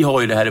ju, vi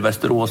har ju det här i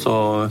Västerås,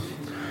 och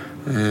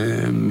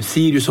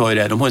Sirius har ju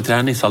det, de har ju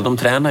träningshall, de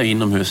tränar ju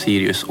inomhus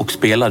Sirius och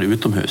spelar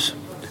utomhus.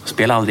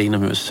 Spelar aldrig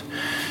inomhus.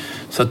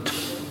 Så att,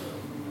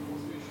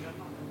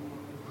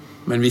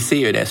 men vi ser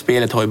ju det.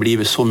 Spelet har ju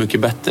blivit så mycket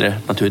bättre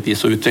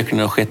naturligtvis, och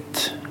utvecklingen har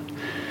skett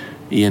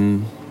i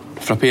en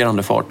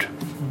frapperande fart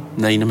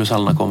när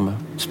inomhushallarna kommer.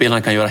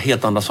 Spelarna kan göra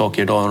helt andra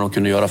saker idag än de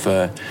kunde göra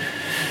för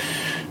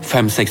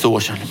 5-6 år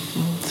sedan.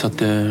 Så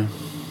att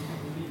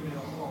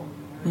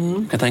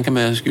jag tänker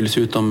mig att det skulle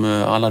se ut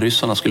om alla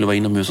ryssarna skulle vara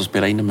inomhus och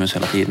spela inomhus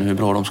hela tiden. Hur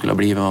bra de skulle ha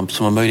blivit,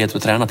 som har möjlighet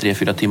att träna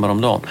 3-4 timmar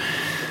om dagen.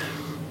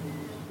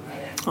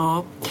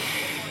 Ja.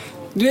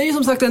 Du är ju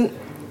som sagt en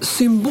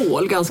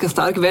symbol, ganska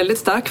stark, väldigt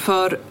stark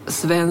för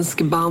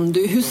svensk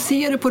bandy. Hur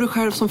ser du på dig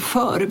själv som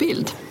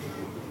förebild?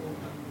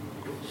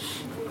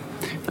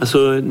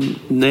 Alltså,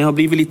 när jag har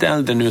blivit lite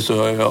äldre nu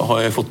så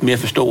har jag fått mer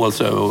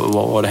förståelse av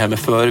vad det här med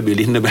förebild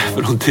innebär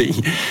för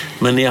någonting.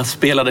 Men när jag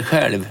spelade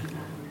själv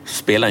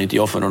spelade inte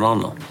jag för någon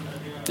annan.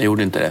 jag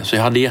gjorde inte det. Så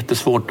jag hade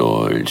jättesvårt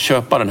att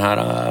köpa den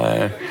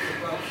här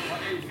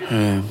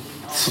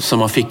som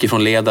man fick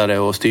ifrån ledare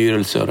och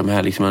styrelse och de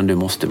här liksom, du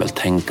måste väl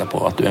tänka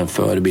på att du är en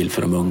förebild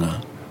för de unga.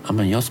 Ja,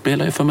 men jag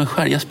spelar ju för mig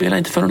själv, jag spelar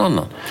inte för någon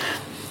annan.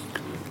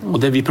 Och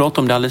det vi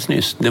pratade om det alldeles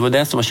nyss, det var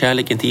det som var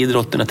kärleken till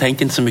idrotten. Jag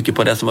tänkte inte så mycket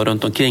på det som var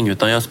runt omkring,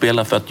 utan jag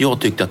spelade för att jag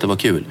tyckte att det var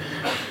kul.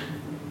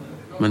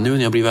 Men nu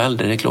när jag blir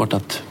äldre, det är klart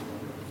att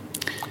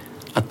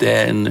det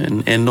är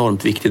en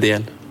enormt viktig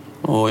del.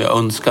 Och jag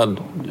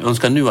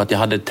önskar nu att jag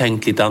hade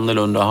tänkt lite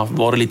annorlunda och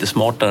varit lite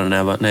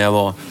smartare när jag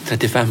var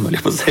 35, eller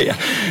jag får säga.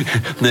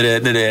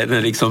 när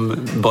det liksom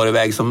bara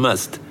iväg som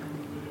mest.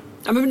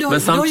 Ja, men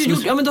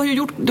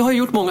du har ju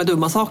gjort många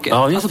dumma saker.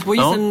 Ja, alltså på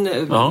isen,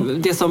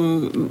 det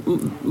som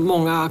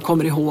många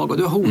kommer ihåg. Och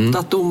du har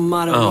hotat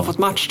domare och du har fått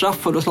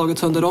matchstraff och du har slagit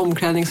sönder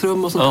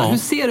omklädningsrum och sånt där. Hur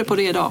ser du på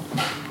det idag?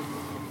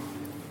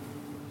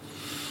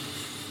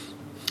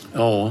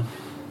 Ja.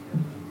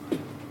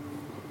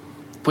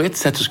 På ett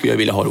sätt så skulle jag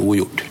vilja ha det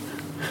ogjort.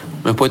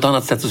 Men på ett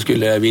annat sätt så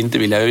skulle jag inte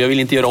vilja. Jag vill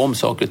inte göra om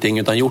saker och ting,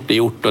 utan gjort är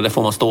gjort och det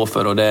får man stå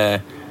för. Och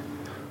det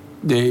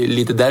är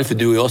lite därför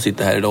du och jag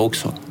sitter här idag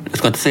också. Jag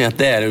ska inte säga att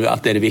det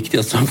är det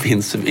viktigaste som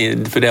finns,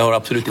 för det har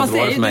absolut inte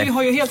varit för mig. Du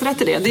har ju helt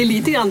rätt i det. Det är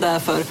lite grann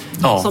därför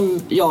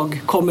som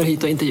jag kommer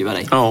hit och intervjuar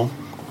dig. Ja,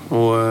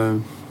 och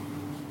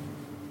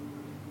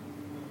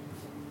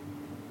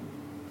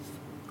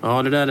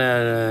ja, det där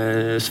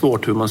är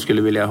svårt hur man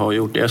skulle vilja ha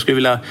gjort det. Jag skulle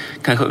vilja,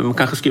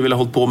 kanske skulle vilja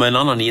hållit på med en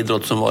annan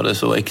idrott som var det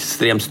så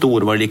extremt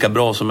stor, var lika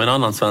bra som en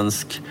annan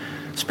svensk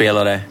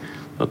spelare.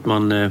 Att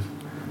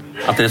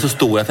den är så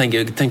stor. Jag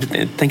tänker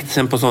till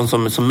exempel på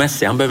sån som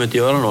Messi. Han behöver inte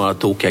göra några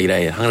tokiga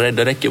grejer.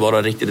 Det räcker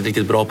vara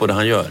riktigt bra på det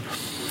han gör.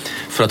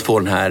 För att få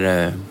den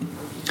här...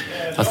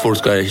 Att folk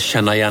ska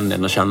känna igen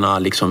den och känna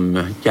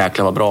liksom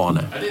jäkla vad bra han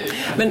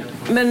är.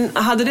 Men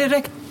hade det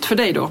räckt för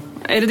dig då?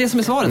 Är det som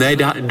är svaret? Nej,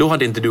 då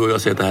hade inte du och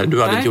jag sett det här.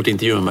 Du hade inte gjort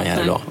intervju med mig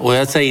här idag. Och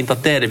jag säger inte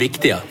att det är det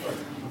viktiga.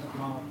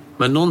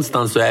 Men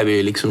någonstans så är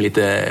vi liksom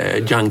lite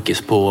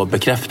junkies på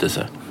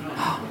bekräftelse.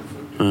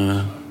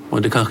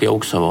 Och det kanske jag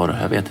också har varit,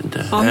 jag vet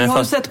inte. Ja, hur har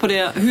du sett på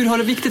det?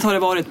 Hur viktigt har det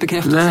varit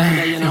bekräftelse?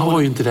 Nej, jag har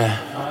ju inte det,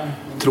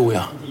 tror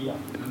jag.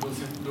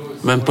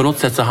 Men på något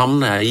sätt så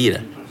hamnar jag i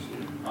det.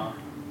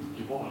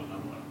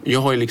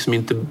 Jag har ju liksom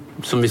inte,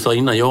 som vi sa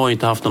innan, jag har ju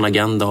inte haft någon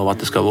agenda av att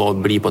det ska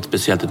bli på ett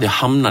speciellt. Jag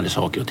hamnar i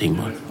saker och ting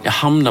bara. Jag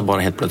hamnar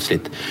bara helt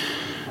plötsligt.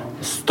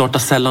 Startar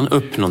sällan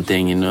upp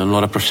någonting,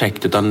 några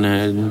projekt, utan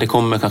det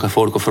kommer kanske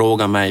folk och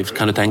frågar mig,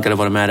 kan du tänka dig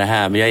vara med det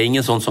här? Men jag är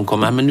ingen sån som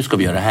kommer, men nu ska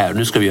vi göra det här,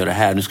 nu ska vi göra det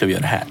här, nu ska vi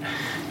göra det här.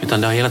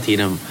 Utan det har hela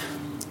tiden,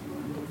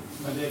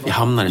 jag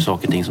hamnar i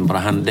saker och ting som bara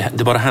händer,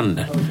 det bara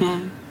händer.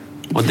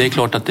 Och det är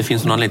klart att det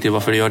finns någon anledning till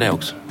varför du gör det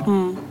också.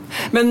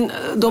 Men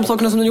de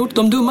sakerna som du har gjort,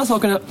 de dumma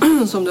sakerna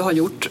som du har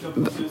gjort,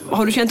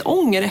 har du känt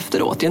ånger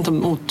efteråt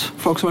gentemot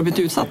folk som har blivit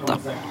utsatta?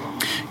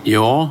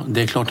 Ja,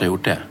 det är klart jag har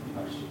gjort det.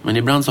 Men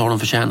ibland så har de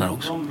förtjänat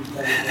också.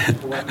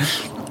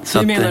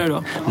 Hur menar du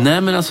då?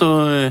 Nej, men alltså,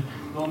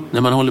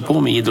 när man håller på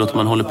med idrott,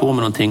 man håller på med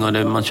någonting och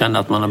man känner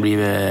att man har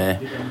blivit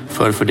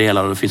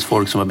förfördelad och det finns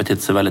folk som har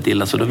betett sig väldigt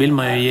illa, så då vill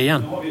man ju ge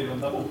igen.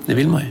 Det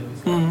vill man ju.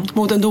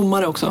 Mot en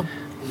domare också?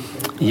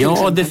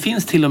 Ja, det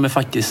finns till och med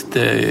faktiskt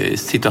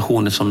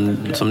situationer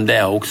som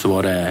det också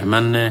var det.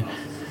 Men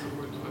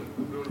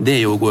det är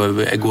ju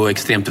att gå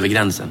extremt över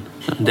gränsen.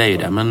 Det är ju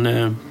det, men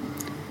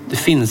det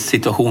finns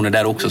situationer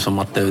där också som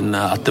att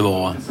det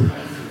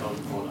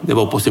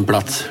var på sin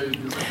plats.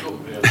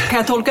 Kan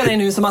jag tolka det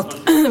nu som att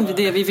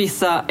det vid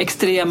vissa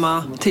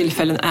extrema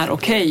tillfällen är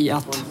okej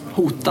att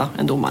hota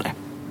en domare?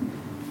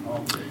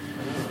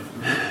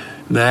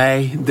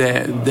 Nej,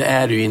 det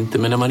är det ju inte.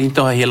 Men när man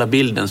inte har hela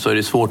bilden så är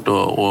det svårt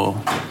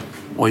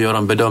att göra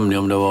en bedömning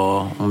om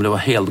det var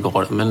helt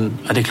galet. Men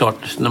det är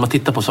klart, när man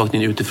tittar på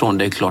saken utifrån,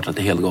 det är klart att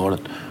det är helt galet.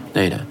 Det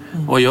är det.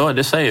 Och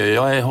det säger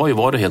jag har ju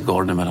varit helt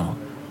galen emellanåt.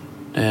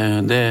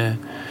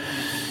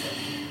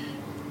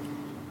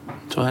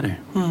 Så är det.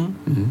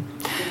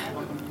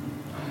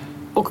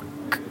 Och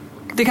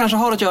det kanske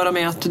har att göra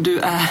med att du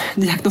är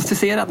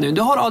diagnostiserad nu.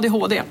 Du har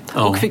ADHD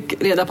och fick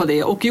reda på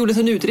det. Och gjordes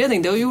en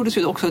utredning. Det gjordes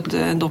ju också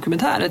en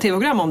dokumentär, ett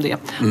tv-program om det.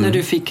 När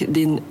du fick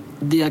din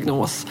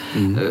diagnos.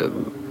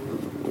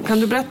 Kan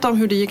du berätta om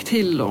hur det gick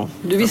till då?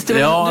 Du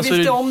visste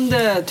om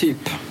det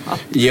typ?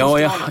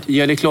 Ja, det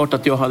är klart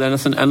att jag hade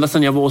ända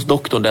sedan jag var hos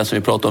doktorn där som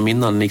vi pratade om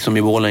innan, liksom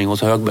i Borlänge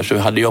hos Högberg, så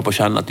hade jag på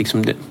känna att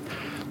liksom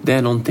det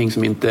är någonting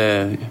som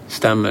inte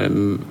stämmer.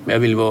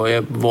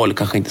 Jag var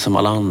kanske inte som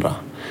alla andra.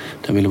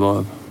 Jag ville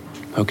vara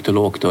högt och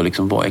lågt och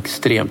liksom vara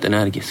extremt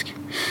energisk.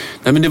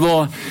 Nej, men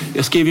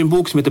jag skrev en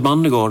bok som heter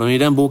Bandegarden, och i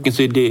den boken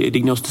så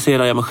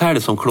diagnostiserade jag mig själv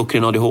som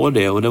klockren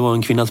ADHD, och det var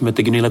en kvinna som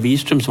heter Gunilla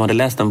Wiström som hade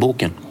läst den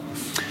boken.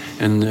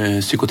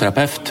 En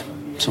psykoterapeut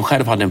som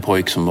själv hade en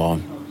pojk som var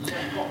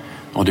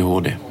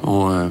ADHD,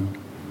 och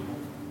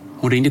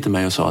hon ringde till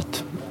mig och sa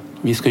att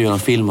vi ska göra en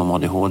film om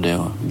ADHD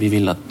och vi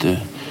vill att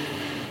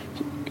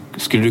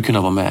skulle du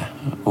kunna vara med,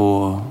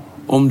 och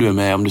om du är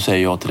med, om du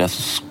säger ja till det,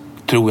 så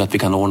tror jag att vi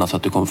kan ordna så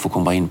att du kommer få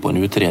komma in på en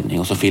utredning,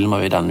 och så filmar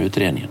vi den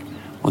utredningen.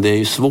 Och det är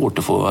ju svårt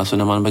att få, alltså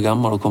när man är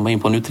gammal och komma in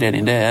på en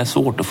utredning, det är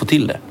svårt att få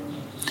till det.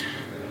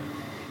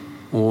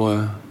 Och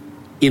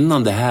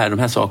innan de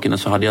här sakerna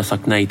så hade jag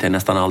sagt nej till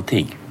nästan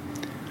allting.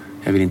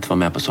 Jag vill inte vara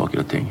med på saker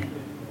och ting.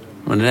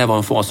 Men det där var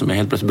en fas som jag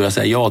helt plötsligt började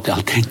säga ja till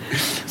allting.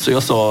 Så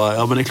jag sa,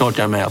 ja men det är klart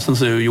jag är med. Och sen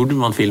så gjorde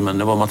man filmen,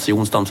 det var Mats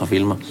Jonstam som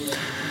filmade.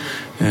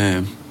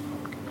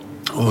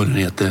 Och den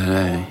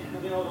heter...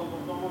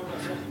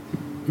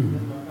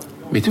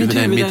 Mitt huvud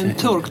är en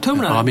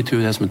torktumlare. Ja, mitt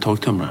huvud är som en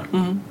torktumlare.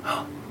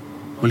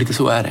 Och lite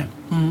så är det.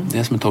 Det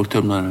är som en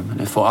torktumlare.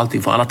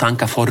 Alla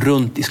tankar får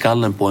runt i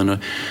skallen på en.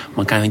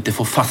 Man kan inte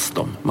få fast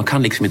dem. Man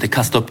kan liksom inte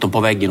kasta upp dem på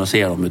väggen och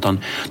se dem. Utan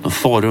de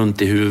får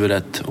runt i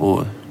huvudet.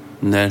 Och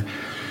när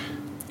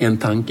en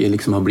tanke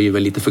liksom har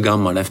blivit lite för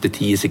gammal efter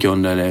 10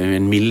 sekunder eller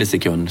en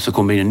millisekund så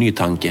kommer det en ny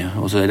tanke.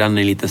 Och så är den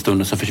en liten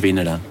stund och så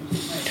försvinner den.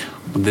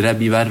 Och det där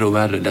blir värre och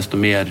värre desto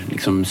mer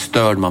liksom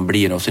störd man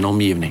blir av sin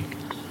omgivning.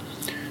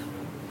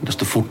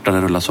 Desto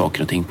fortare rullar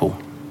saker och ting på.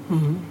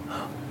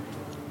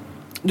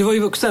 Du var ju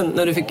vuxen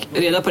när du fick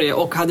reda på det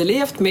och hade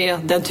levt med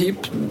den typ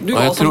du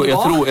var som du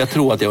var. Jag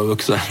tror att jag var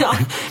vuxen. Ja,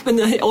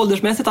 men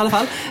åldersmässigt i alla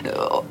fall.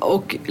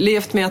 Och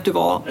levt med att du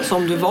var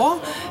som du var.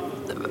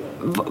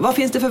 Vad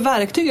finns det för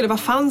verktyg eller vad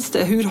fanns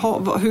det?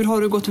 Hur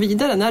har du gått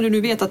vidare när du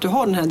nu vet att du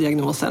har den här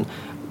diagnosen?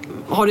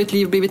 Har ditt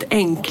liv blivit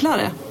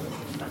enklare?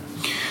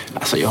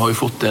 Alltså jag har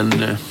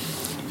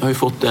ju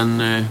fått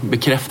en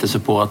bekräftelse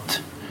på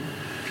att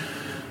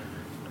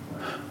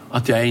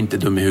jag är inte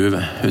dum i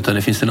huvudet, utan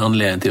det finns en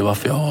anledning till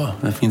varför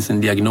det finns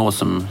en diagnos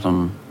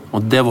som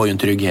och det var ju en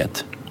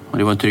trygghet. Och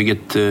det var en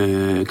trygghet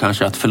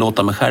kanske att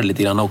förlåta mig själv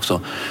lite grann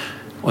också.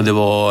 Och det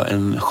var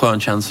en skön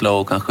känsla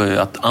och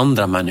kanske att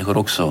andra människor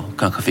också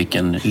kanske fick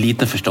en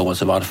liten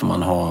förståelse varför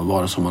man har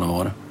varit som man har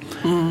varit.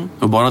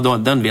 Och bara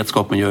den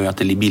vetskapen gör ju att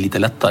det blir lite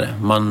lättare.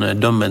 Man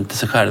dömer inte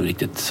sig själv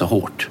riktigt så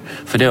hårt.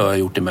 För det har jag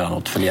gjort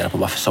emellanåt, fundera på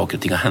varför saker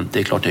och ting har hänt. Det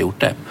är klart jag har gjort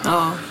det.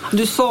 Ja.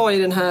 Du sa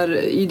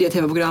i det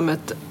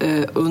tv-programmet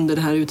under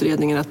den här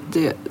utredningen att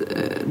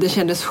det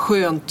kändes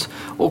skönt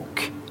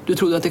och du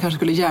trodde att det kanske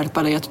skulle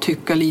hjälpa dig att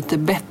tycka lite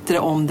bättre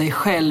om dig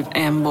själv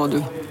än vad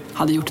du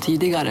hade gjort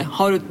tidigare.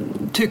 Har du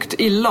tyckt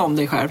illa om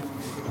dig själv?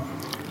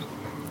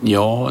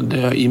 Ja,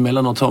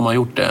 emellanåt har man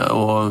gjort det.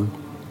 Och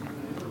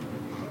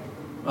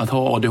att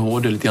ha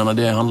ADHD lite grann,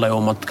 det handlar ju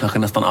om att kanske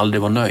nästan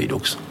aldrig vara nöjd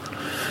också.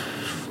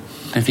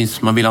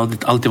 Man vill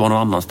alltid vara någon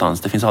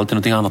annanstans. Det finns alltid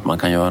något annat man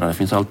kan göra.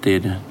 Det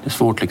är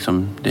svårt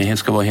liksom. Det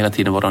ska hela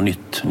tiden vara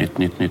nytt.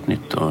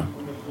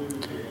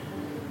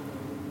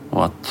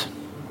 Och att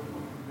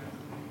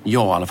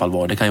jag i alla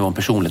fall det kan ju vara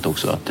personligt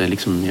också. Att det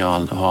liksom,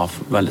 jag har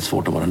väldigt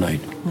svårt att vara nöjd.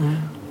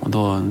 Och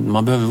då,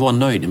 man behöver vara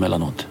nöjd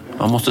emellanåt.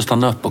 Man måste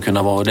stanna upp och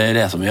kunna vara, det är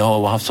det som jag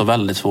har haft så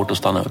väldigt svårt att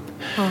stanna upp.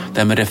 Det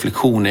här med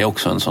reflektion är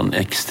också en sån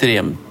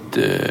extremt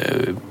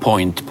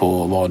point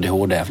på vad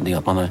ADHD är för någonting.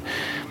 Att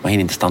man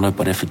hinner inte stanna upp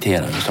och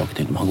reflektera över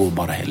saker. Man går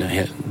bara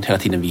hela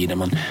tiden vidare.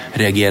 Man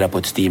reagerar på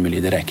ett stimuli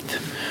direkt.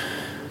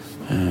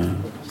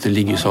 Det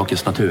ligger ju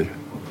sakens natur.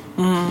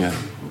 Ja.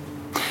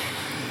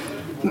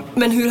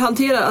 Men hur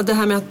hanterar det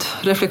här med att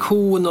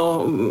reflektion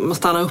och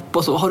stanna upp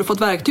och så? Har du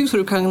fått verktyg så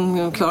du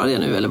kan klara det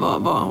nu? Eller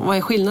vad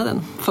är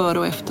skillnaden före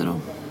och efter?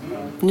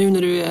 Nu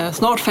när du är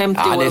snart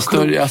 50 år. Det är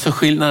större, alltså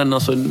skillnaden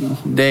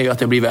det är ju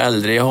att jag blivit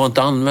äldre. Jag har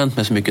inte använt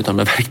mig så mycket av de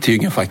här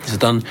verktygen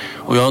faktiskt.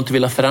 Och jag har inte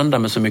velat förändra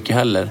mig så mycket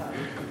heller.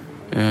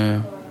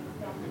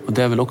 Och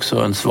det är väl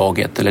också en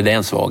svaghet. Eller det är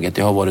en svaghet.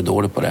 Jag har varit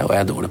dålig på det och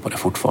är dålig på det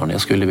fortfarande.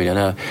 Jag skulle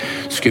vilja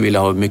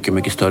ha mycket,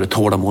 mycket större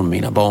tålamod med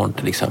mina barn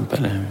till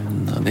exempel.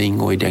 Det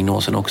ingår i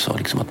diagnosen också.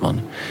 Liksom att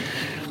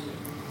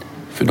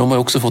för de har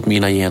ju också fått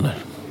mina gener.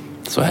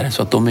 Så är det.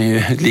 Så att de är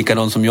ju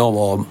likadana som jag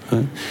var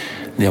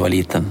när jag var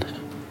liten.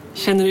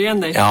 Känner du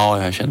igen dig?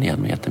 Ja, jag känner igen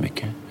mig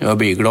jättemycket. Jag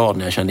blir glad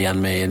när jag känner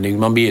igen mig.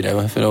 Man blir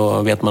det, för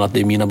då vet man att det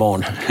är mina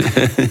barn.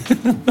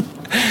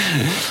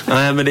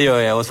 Nej, men det gör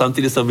jag. Och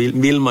samtidigt så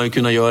vill man ju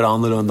kunna göra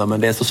annorlunda,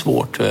 men det är så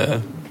svårt.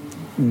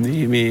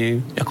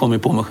 Jag kommer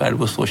på mig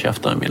själv och stå och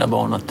käfta med mina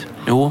barn att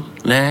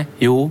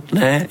jo.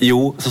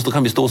 Så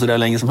kan vi stå så där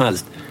länge som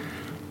helst.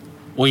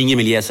 Och ingen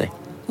vill ge sig.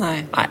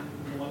 Nej.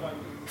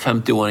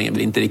 50-åringen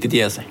vill inte riktigt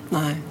ge sig.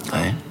 Nej.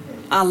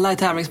 Alla är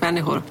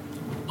tävlingsmänniskor.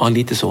 Ja,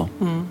 lite så.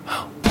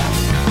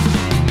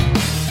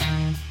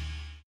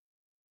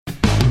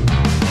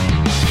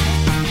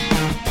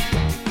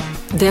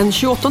 Den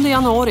 28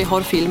 januari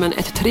har filmen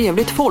Ett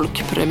trevligt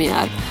folk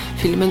premiär.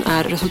 Filmen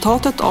är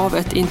resultatet av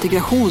ett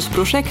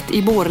integrationsprojekt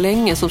i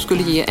Borlänge som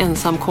skulle ge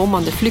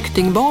ensamkommande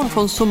flyktingbarn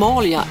från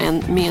Somalia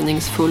en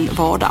meningsfull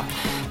vardag.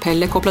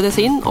 Pelle kopplades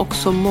in och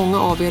som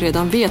många av er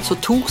redan vet så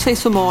tog sig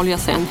Somalia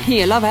sen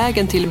hela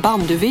vägen till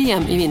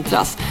bandy-VM i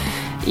vintras.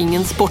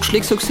 Ingen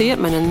sportslig succé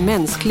men en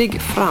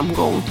mänsklig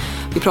framgång.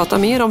 Vi pratar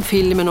mer om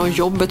filmen och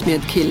jobbet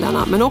med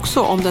killarna men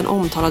också om den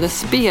omtalade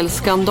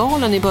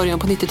spelskandalen i början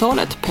på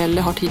 90-talet.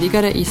 Pelle har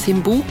tidigare i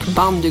sin bok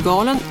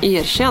Bandygalen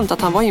erkänt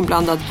att han var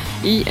inblandad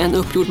i en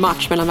uppgjord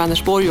match mellan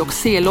Vänersborg och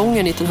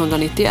Selången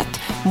 1991.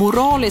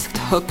 Moraliskt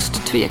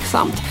högst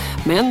tveksamt.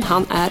 Men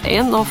han är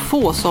en av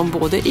få som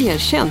både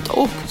erkänt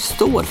och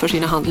står för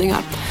sina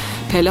handlingar.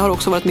 Pelle har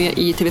också varit med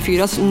i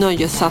TV4s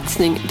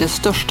nöjessatsning Det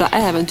största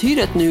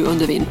äventyret nu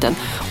under vintern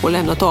och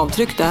lämnat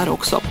avtryck där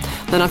också.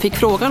 När han fick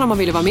frågan om han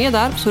ville vara med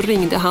där så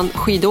ringde han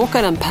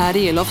skidåkaren Per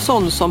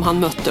Elofsson som han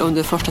mötte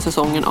under första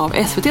säsongen av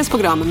SVT:s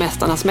program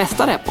Mästarnas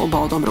mästare och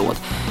bad om råd.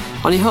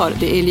 Ja, ni hör,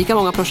 det är lika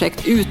många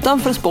projekt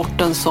utanför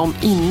sporten som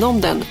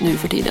inom den nu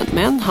för tiden.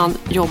 Men han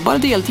jobbar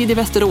deltid i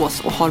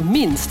Västerås och har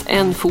minst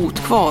en fot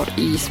kvar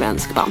i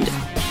svensk bandy.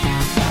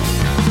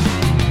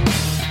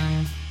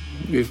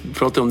 Vi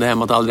pratade om det här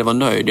med att aldrig vara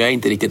nöjd. Jag är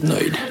inte riktigt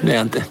nöjd. Det är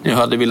jag inte. Jag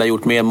hade velat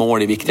gjort mer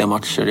mål i viktiga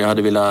matcher. Jag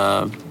hade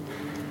velat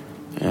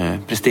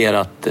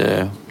presterat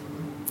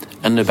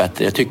ännu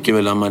bättre. Jag tycker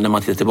väl när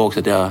man tittar tillbaka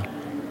att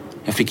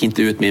jag fick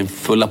inte ut min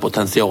fulla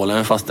potential.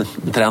 Även fast en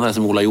tränare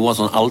som Ola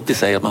Johansson alltid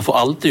säger att man får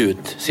alltid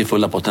ut sin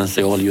fulla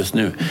potential just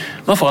nu.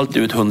 Man får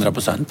alltid ut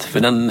 100%. För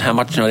den här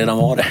matchen har redan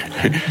varit.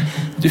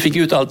 Du fick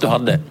ut allt du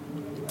hade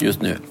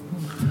just nu.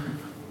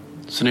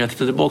 Så när jag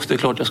tittar tillbaka det är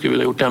klart jag skulle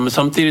vilja gjort det. Men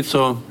samtidigt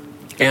så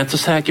är jag inte så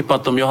säker på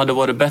att om jag hade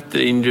varit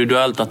bättre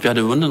individuellt att vi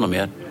hade vunnit något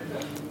mer.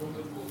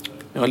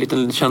 Jag har en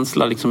liten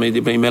känsla liksom i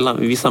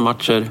vissa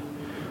matcher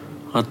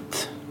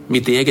att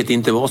mitt eget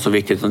inte var så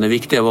viktigt. Utan det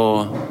viktiga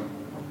var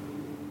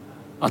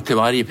att till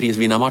varje pris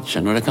vinna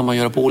matchen. Och det kan man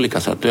göra på olika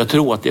sätt. Och jag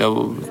tror att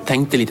jag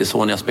tänkte lite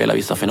så när jag spelade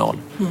vissa final.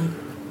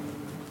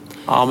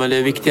 Ja, men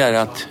det viktiga är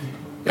att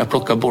jag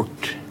plockar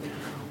bort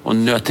och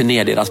nöter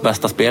ner deras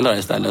bästa spelare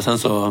istället. Sen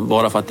så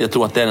bara för att jag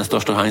tror att det är den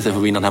största chansen för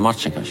att vinna den här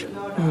matchen kanske.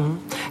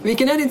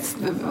 Vilken är ditt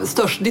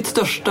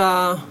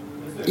största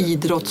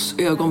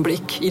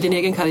idrottsögonblick i din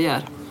egen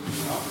karriär?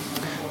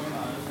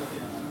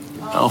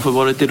 Ja, för att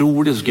vara lite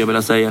rolig så skulle jag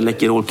vilja säga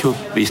Läkerol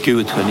Cup i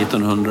Skutskär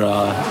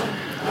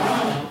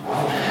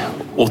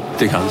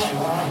 1980 kanske.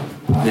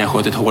 När jag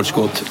sköt ett hårt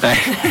skott. Nej.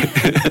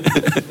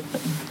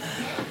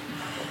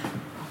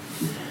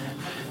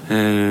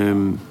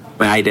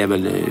 Nej, det är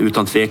väl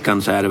utan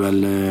tvekan så är det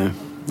väl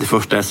det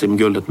första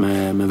SM-guldet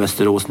med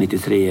Västerås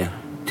 93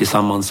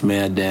 tillsammans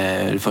med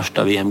det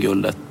första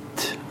VM-guldet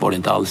var det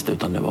inte alls det,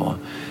 utan det var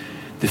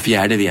det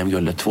fjärde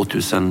VM-guldet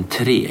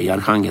 2003 i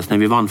Arkhangelsk när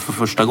vi vann för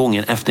första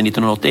gången efter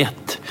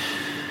 1981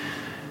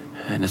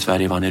 när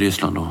Sverige vann i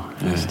Ryssland då.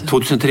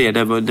 2003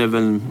 det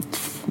väl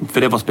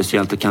för det var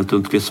speciellt att Kent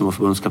Lundqvist som var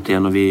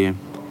förbundskapten och jag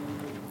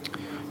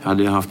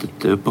hade haft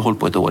ett uppehåll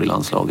på ett år i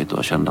landslaget och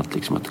jag kände att,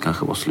 liksom, att det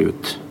kanske var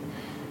slut.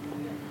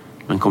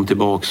 Men kom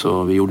tillbaka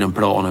och vi gjorde en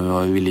plan över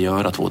vad vi ville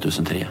göra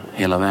 2003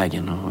 hela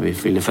vägen och vi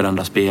ville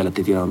förändra spelet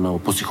lite grann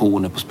och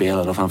positioner på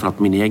spelare och framförallt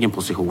min egen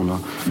position.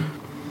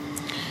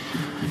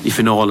 I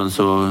finalen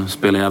så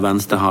spelade jag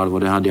vänsterhalv och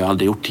det hade jag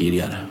aldrig gjort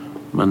tidigare.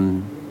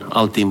 Men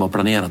allting var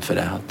planerat för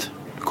det. Att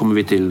kommer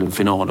vi till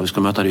final och vi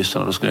ska möta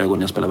ryssarna, då ska jag gå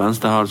ner och spela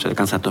vänsterhalv så jag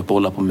kan sätta upp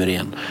bollar på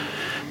Muren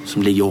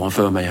som ligger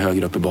ovanför mig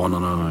högre upp i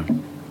banan.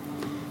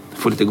 Jag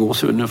får lite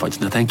gåshud nu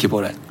faktiskt när jag tänker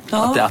på det.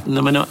 Ja.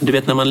 Du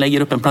vet när man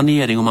lägger upp en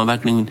planering och man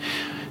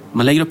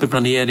lägger upp en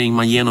planering,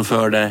 man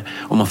genomför det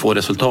och man får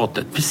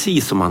resultatet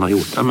precis som man har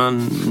gjort.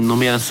 Men något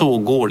mer än så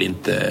går det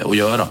inte att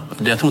göra.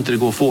 Jag tror inte det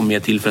går att få mer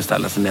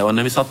tillfredsställelse än det. Och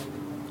när vi satt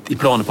i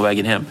planen på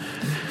vägen hem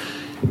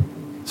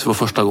så var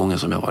första gången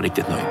som jag var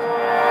riktigt nöjd.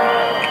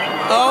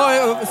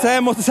 Ja,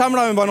 jag måste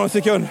samla mig bara någon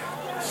sekund.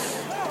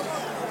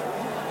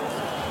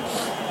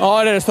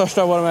 Ja, det är det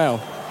största jag varit med om.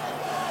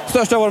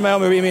 Största jag varit med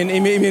om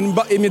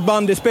i mitt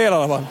bandyspel i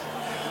alla fall.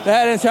 Det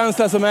här är en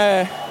känsla som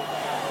är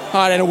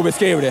den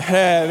obeskrivlig.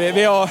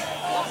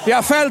 Vi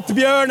har fällt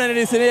björnen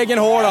i sin egen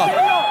håla.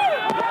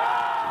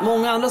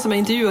 Många andra som är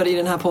intervjuade i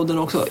den här podden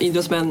också,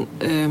 idrottsmän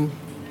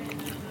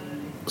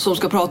som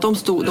ska prata om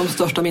de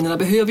största minnena,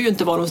 behöver ju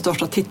inte vara de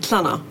största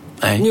titlarna.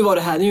 Nej. Nu var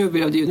det ju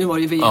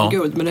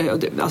VM-guld,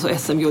 men alltså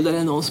SM-guld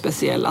är någon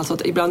speciell. Alltså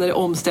att ibland är det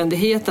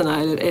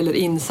omständigheterna eller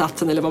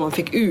insatsen eller vad man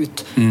fick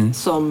ut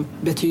som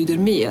betyder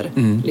mer.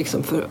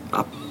 Liksom för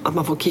att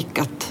man får kick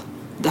att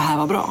det här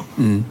var bra.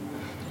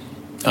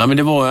 Ja, men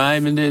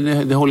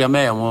det håller jag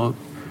med om.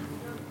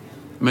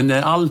 Men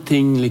när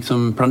allting,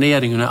 liksom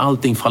planeringen, när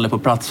allting faller på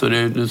plats så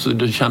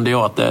då kände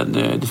jag att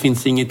det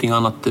finns ingenting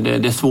annat.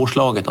 Det är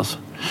svårslaget alltså.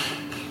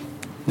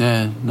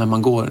 När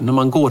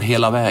man går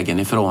hela vägen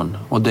ifrån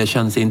och det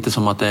känns inte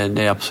som att det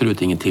är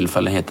absolut ingen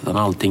tillfällighet utan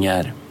allting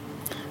är.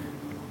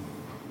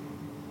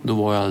 Då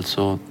var jag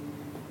alltså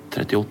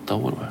 38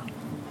 år.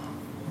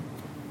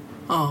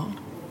 Ja,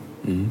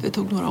 det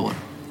tog några år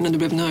innan du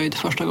blev nöjd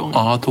första gången.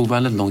 Ja, det tog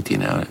väldigt lång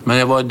tid. Men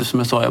jag var, som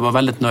jag sa, jag var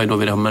väldigt nöjd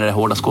då med det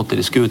hårda skottet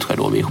i Skutskär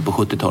då på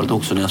 70-talet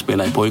också när jag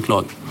spelade i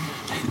pojklag.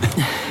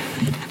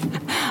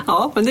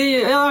 Ja, men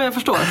jag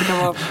förstår att det kan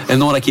vara... Det är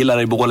några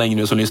killar i Borlänge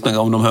nu som lyssnar,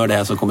 om de hör det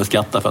här så kommer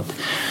skratta för att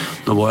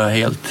då var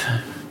jag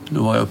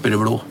uppe i det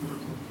blå.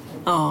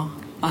 Ja,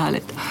 vad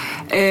härligt.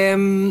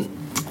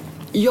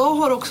 Jag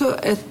har också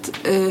ett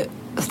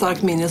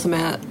starkt minne som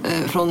är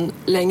från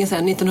länge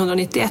sedan,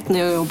 1991 när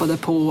jag jobbade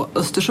på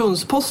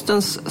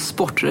Östersundspostens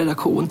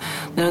sportredaktion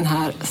när den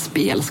här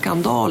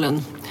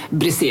spelskandalen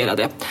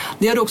briserade.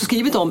 Det har du också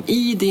skrivit om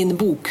i din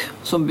bok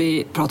som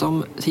vi pratade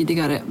om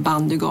tidigare,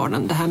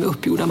 Bandygarden, det här med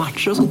uppgjorda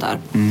matcher och sånt där.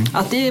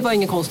 Att det var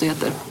inga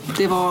konstigheter.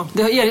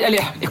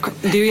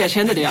 Du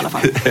erkände det i alla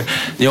fall.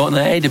 Ja,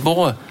 nej,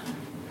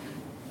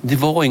 det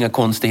var inga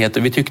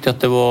konstigheter. Vi tyckte att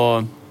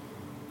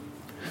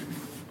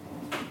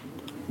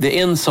det Det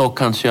är en sak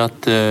kanske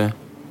att...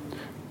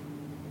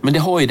 Men det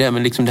har ju det,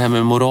 men liksom det här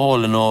med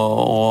moralen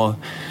och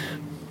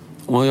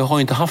jag har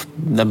inte haft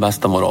den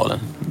bästa moralen.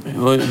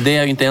 Det är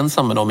jag inte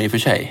ensam med dem i och för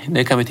sig.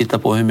 Det kan vi titta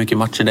på hur mycket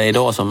matcher det är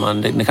idag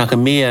som det är kanske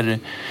mer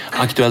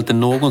aktuellt än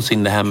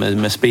någonsin det här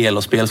med spel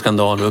och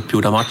spelskandal och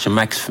uppgjorda matcher,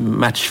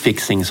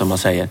 matchfixing som man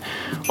säger.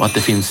 Och att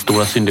det finns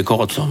stora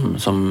syndikat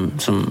som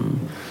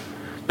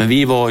men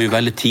vi var ju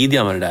väldigt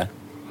tidiga med det där.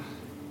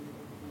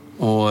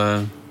 Och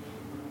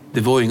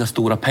det var ju inga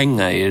stora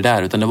pengar i det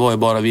där, utan det var ju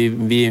bara vi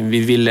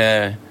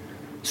ville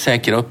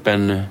säkra upp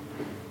en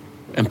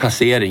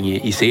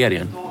placering i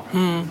serien.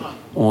 Mm.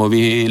 Och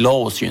vi la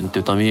oss ju inte,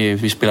 utan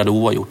vi spelade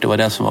oavgjort. Det var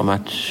det som var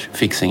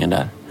matchfixingen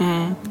där.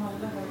 Mm.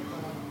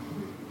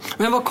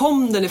 Men var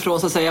kom den ifrån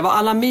så att säga? Var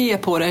alla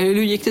med på det?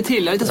 Hur gick det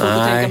till? Det är lite svårt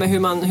att tänka mig hur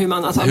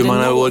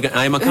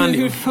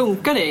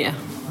funkar det?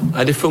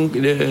 Nej,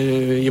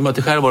 i och med att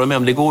det själv var med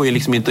om, det går ju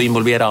liksom inte att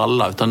involvera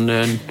alla, utan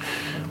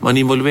man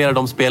involverar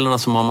de spelarna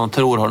som man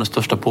tror har den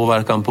största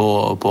påverkan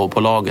på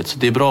laget. Så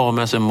det är bra att ha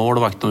med sig en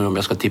målvakt om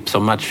jag ska tipsa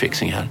om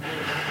matchfixing här.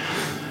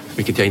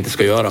 Vilket jag inte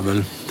ska göra,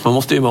 men man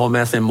måste ju ha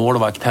med sig en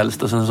målvakt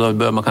helst. Och sen så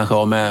bör man kanske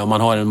ha med, om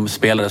man har en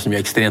spelare som gör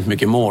extremt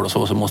mycket mål och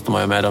så måste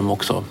man ju med dem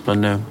också.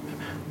 Men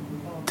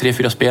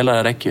 3-4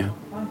 spelare räcker ju.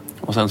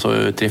 Och sen så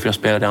 3-4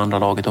 spelare i andra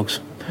laget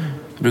också.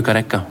 Det brukar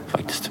räcka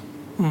faktiskt.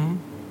 Mm.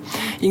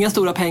 Inga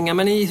stora pengar,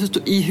 men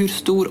i hur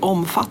stor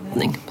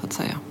omfattning så att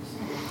säga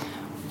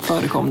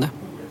förekom det?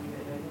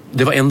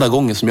 Det var enda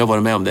gången som jag var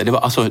med om det. Det var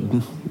alltså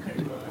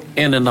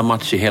en enda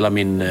match i hela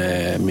min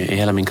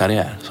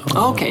karriär.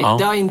 Okej. Ja.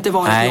 Det har inte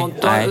varit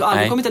något. Du har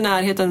aldrig kommit i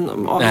närheten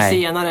av det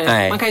senare.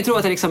 Nej. Man kan ju tro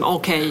att det liksom,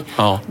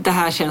 det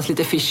här känns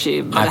lite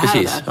fishy. Nej,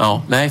 precis.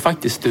 Ja. Nej,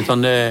 faktiskt.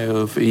 Utan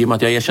i och med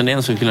att jag erkände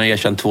en så kunde jag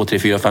erkänna 2, 3,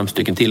 4, 5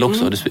 stycken till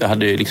också. Mm. Jag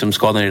hade liksom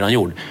skadan redan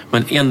gjord.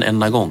 Men en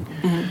enda gång.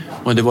 Mm.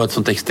 Och det var ett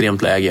sånt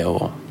extremt läge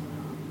och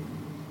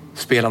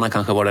spelarna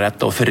kanske var det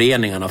rätta och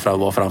föreningarna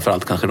var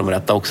framförallt kanske de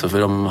rätta också,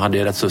 för de hade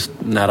ju rätt så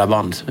nära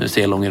band,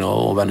 Selånger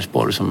och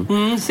Vänersborg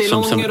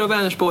Selånger och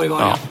Vänersborg var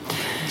det. Ja.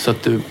 Så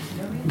att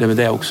det är väl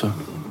det också.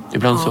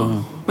 Ibland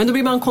så... Men då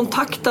blir man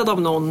kontaktad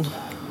av någon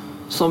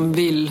som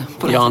vill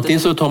på det antingen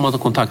så tar man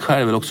kontakt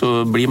själv eller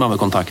också blir man väl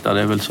kontaktad.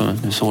 Det är väl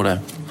så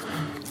det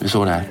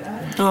är.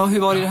 Ja, hur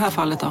var det i det här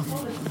fallet då?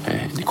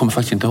 Jag kommer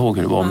faktiskt inte ihåg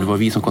hur det var. Om det var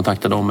vi som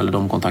kontaktade dem eller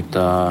de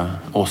kontaktade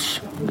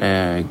oss.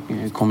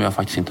 Kommer jag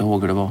faktiskt inte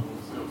ihåg hur det var.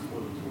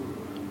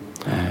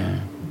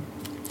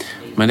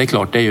 Men det är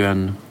klart, det är ju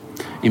en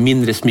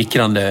mindre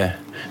smickrande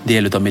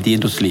del av mitt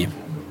idrottsliv.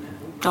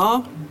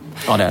 Ja.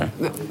 Ja, det är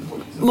det.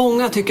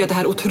 Många tycker att det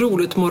här är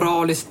otroligt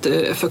moraliskt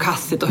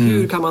förkastligt och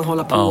hur kan man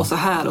hålla på så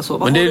här och så.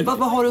 Vad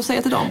har du att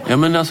säga till dem? Ja,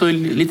 men alltså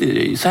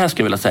lite så här ska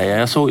jag vilja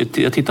säga.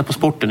 Jag tittade på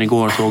sporten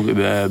igår och såg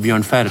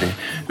Björn Ferry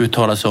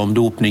uttala sig om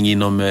dopning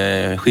inom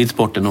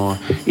skidsporten, och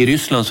i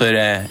Ryssland så är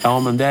det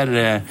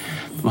där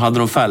hade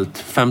de fällt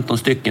 15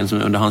 stycken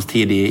som under hans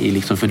tid i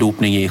liksom för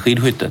dopning i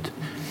skidskyttet.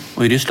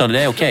 Och i Ryssland är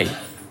det okej.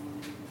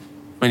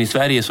 Men i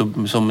Sverige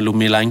som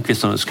Lumilla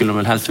Enqvist så skulle de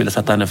väl helst vilja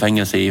sätta henne i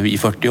fängelse i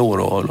 40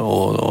 år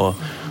och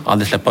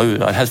aldrig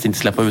helst inte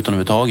släppa ut honom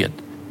överhuvudtaget.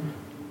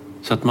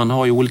 Så att man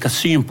har ju olika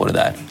syn på det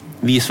där.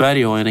 Vi i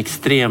Sverige har en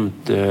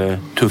extremt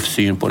tuff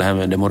syn på det här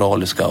med det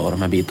moraliska och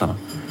de här bitarna.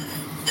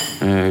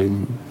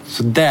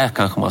 Så där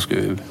kanske man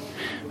skulle...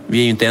 Vi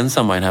är ju inte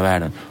ensamma i den här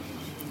världen.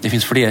 Det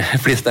finns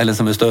fler ställen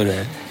som är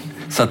större.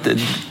 Så att,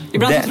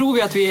 ibland så tror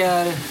vi att vi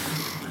är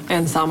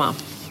ensamma.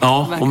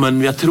 Ja,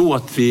 men jag tror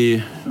att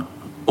vi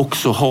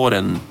också har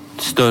en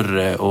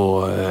större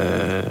och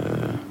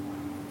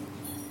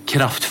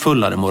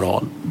kraftfullare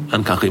moral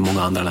än kanske i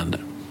många andra länder.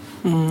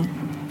 Mm.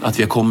 Att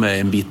vi har kommit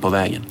en bit på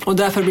vägen. Och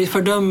därför blir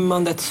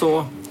fördömandet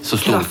så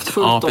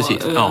kraftfullt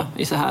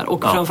i så här.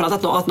 Och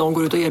framförallt att någon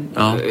går ut och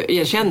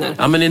erkänner.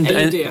 Ja, men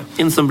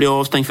en som blir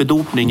avstängd för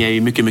dopning är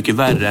ju mycket, mycket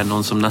värre än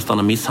någon som nästan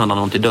har misshandlat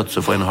någon till döds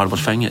och får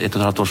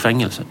 1,5 års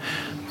fängelse.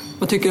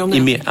 Vad tycker du om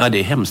det? Ja, det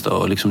är hemskt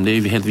och liksom, det är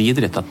ju helt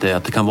vidrigt att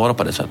det kan vara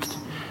på det sättet.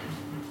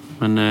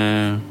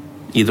 Men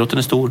idrotten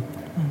är stor.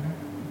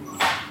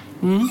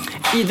 Mm.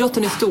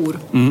 Idrotten är stor.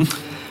 Mm.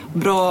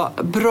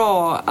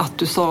 Bra att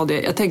du sa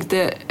det. Jag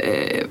tänkte,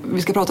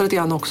 vi ska prata lite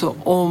grann också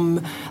om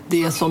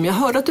det som jag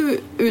hörde att du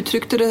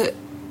uttryckte det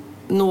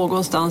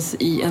någonstans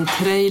i en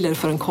trailer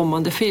för en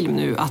kommande film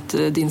nu, att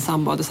din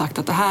sambo hade sagt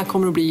att det här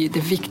kommer att bli det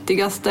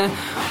viktigaste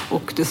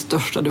och det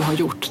största du har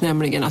gjort,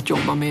 nämligen att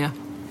jobba med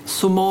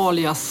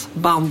Somalias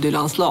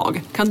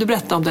bandylandslag. Kan du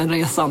berätta om den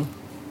resan?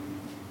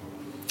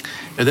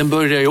 Ja, den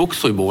börjar ju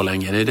också i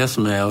Borlänge. Det är det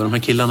som är, och de här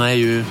killarna är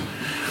ju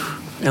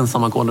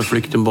ensamma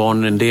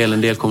flyktingbarn. En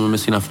del kommer med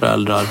sina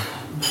föräldrar.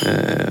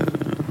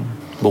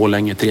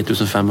 Borlänge,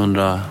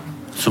 3500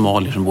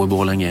 somalier som bor i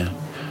Borlänge.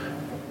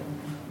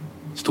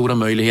 Stora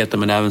möjligheter,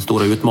 men även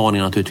stora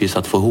utmaningar naturligtvis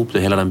att få ihop det,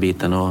 hela den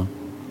biten. Och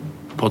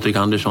Patrik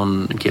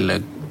Andersson, en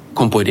kille,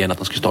 kom på idén att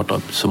han skulle starta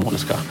upp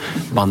somaliska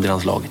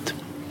bandylandslaget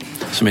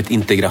som ett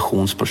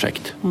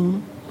integrationsprojekt.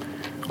 Mm.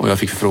 Och jag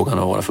fick förfrågan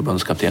att vara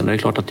förbundskapten. Det är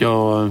klart att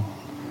jag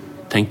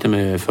tänkte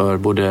mig för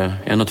både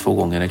 1 och 2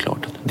 gånger, det är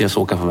klart. Dels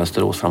åka från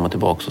Västerås fram och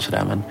tillbaka och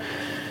sådär. Men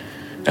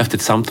efter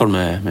ett samtal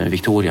med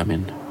Victoria,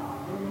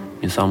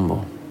 min sambo,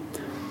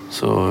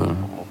 så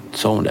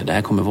sa hon det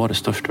här kommer vara det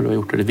största du har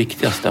gjort och det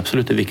viktigaste,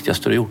 absolut det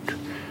viktigaste du har gjort.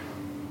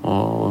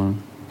 Och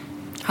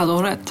hade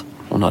hon rätt?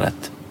 Hon har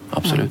rätt,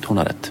 absolut, hon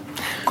har rätt.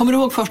 Kommer du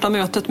ihåg första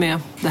mötet med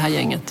det här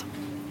gänget?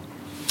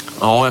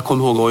 Ja, jag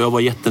kommer ihåg och jag var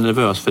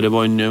jättenervös för det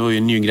var ju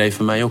en ny grej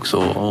för mig också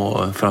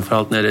och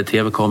framförallt när det är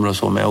tv-kameror och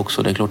så med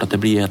också. Det är klart att det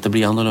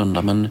blir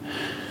annorlunda, men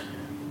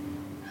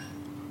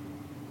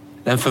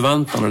den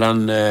förväntan och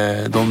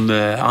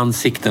de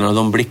ansiktena och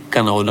de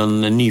blickarna och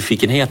den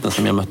nyfikenheten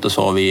som jag möttes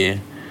av i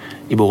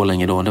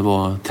Borlänge då, det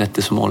var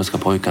 30 somaliska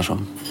pojkar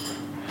som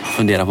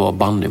funderade på vad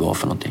bandy var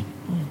för någonting.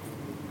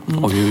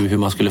 Och hur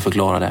man skulle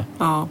förklara det.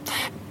 Ja.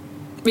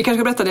 Vi kanske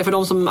ska berätta det för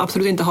de som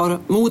absolut inte har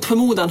mot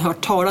förmodan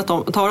hört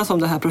talas om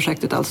det här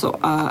projektet. Alltså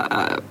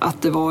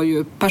att det var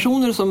ju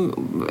personer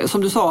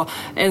som du sa,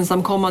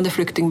 ensamkommande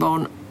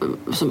flyktingbarn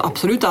som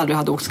absolut aldrig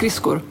hade åkt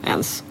skridskor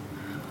ens.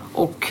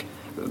 Och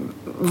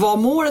var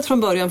målet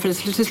från början, för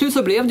till slut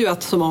så blev det ju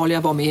att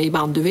Somalia var med i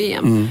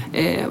bandy-VM.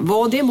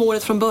 Var det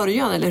målet från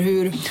början eller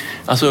hur?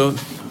 Alltså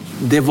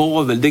det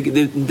var väl,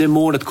 det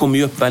målet kom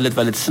ju upp väldigt,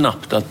 väldigt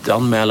snabbt att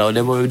anmäla och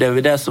det var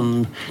ju det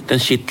som, den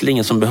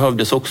kittlingen som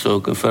behövdes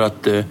också för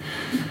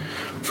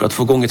att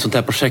få igång ett sånt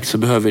här projekt så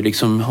behöver vi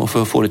liksom, och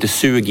för att få lite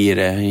sug i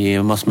det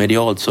i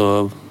massmedialt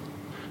så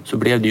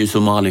blev det ju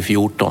Somali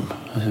 14,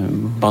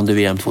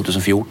 bandy-VM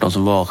 2014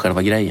 som var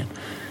själva grejen.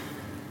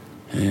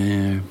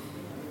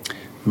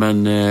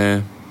 Men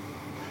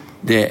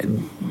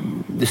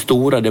det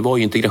stora, det var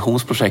ju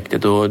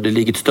integrationsprojektet och det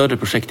ligger ett större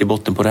projekt i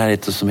botten på det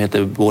här som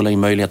heter Borlänge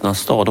möjligheternas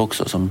stad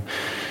också som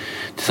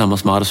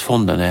tillsammans med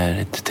Arvsfonden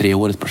är ett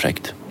 3-årigt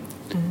projekt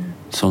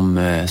som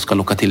ska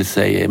locka till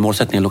sig,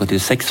 målsättningen locka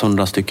till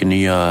 600 stycken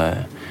nya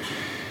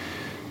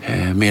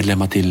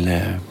medlemmar till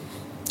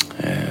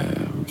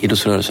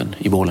idrottsrörelsen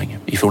i Borlänge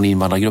ifrån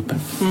invandrargrupper.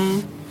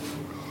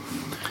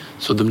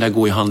 Så de där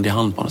går ju hand i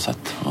hand på något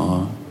sätt.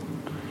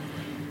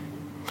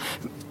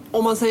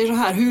 Om man säger så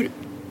här, hur,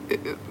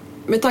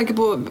 med tanke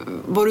på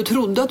vad du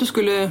trodde att du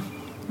skulle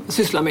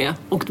syssla med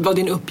och vad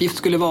din uppgift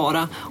skulle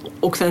vara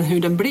och sen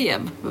hur den blev,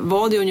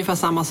 var det ungefär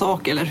samma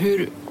sak eller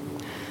hur?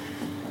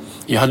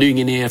 Jag hade ju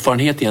ingen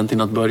erfarenhet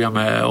egentligen att börja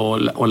med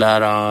och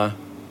lära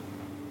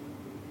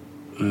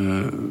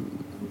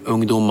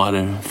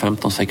ungdomar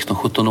 15, 16,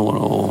 17 år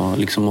och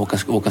liksom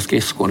åka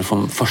skridskor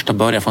från första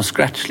början, från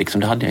scratch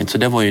liksom, det hade jag inte, så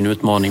det var ju en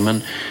utmaning,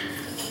 men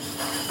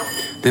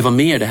det var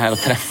mer det här att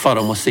träffa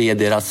dem och se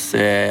deras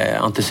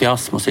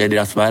entusiasm och se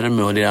deras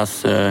värme och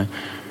deras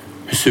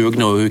hur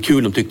sugna och hur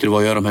kul de tyckte det var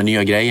att göra de här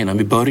nya grejerna.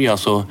 Vi började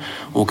alltså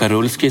åka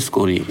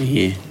rullskridskor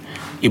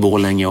i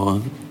Borlänge och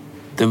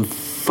den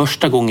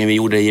första gången vi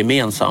gjorde det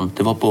gemensamt,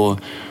 det var på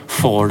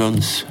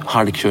Faluns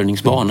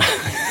halkkörningsbana.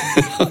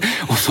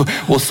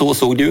 och så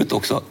såg det ut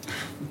också.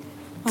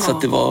 Ja. Så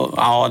att det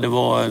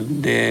var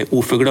det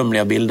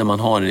oförglömliga bilder man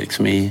har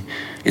liksom i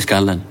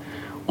skallen.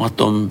 Och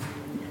att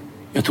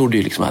jag trodde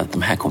ju liksom att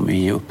de här kommer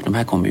ge upp. De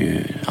här kommer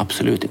ju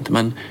absolut inte.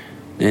 Men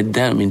det är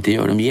där de inte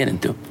gör. De ger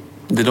inte upp.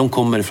 Det de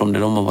kommer ifrån, det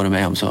de har varit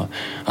med om. Så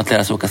att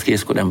lära sig åka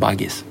skridskor, det är en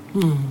baggis.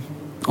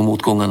 Och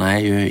motgångarna är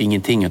ju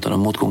ingenting av de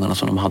motgångarna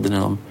som de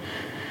hade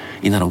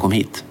innan de kom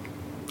hit.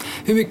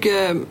 Hur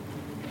mycket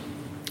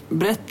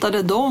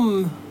berättade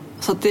de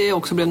så att det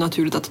också blev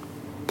naturligt att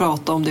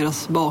prata om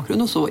deras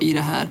bakgrund och så i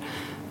det här?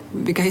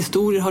 Vilka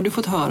historier har du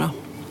fått höra?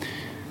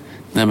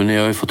 Nej, men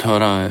jag har ju fått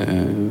höra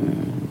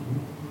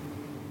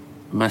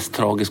mest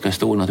tragiska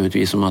historier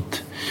naturligtvis, som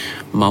att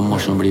mammor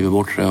som har blivit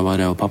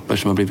bortrövade och pappor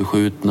som har blivit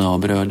skjutna och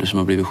bröder som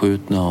har blivit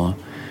skjutna, och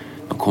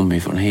de kommer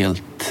ju från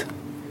helt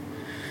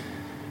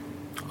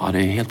det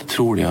är helt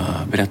otroliga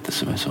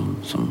berättelser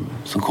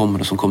som kommer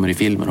och som kommer i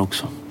filmen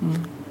också.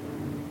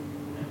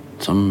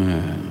 Som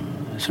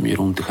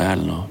gör ont i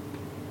själen. Och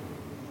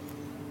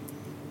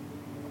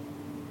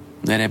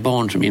när det är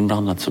barn som är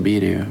inblandat så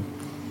blir det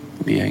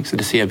ju, så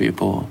det ser vi ju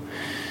på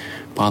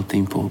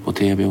allting på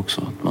tv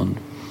också, att man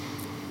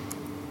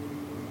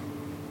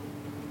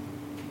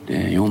det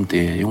är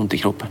ju ont i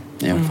kroppen,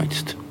 det gör det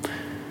faktiskt.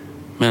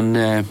 Men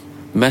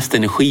mest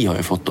energi har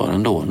jag fått då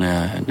ändå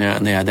när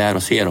jag är där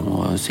och ser dem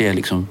och ser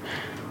liksom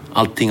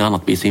allting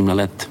annat blir så himla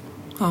lätt.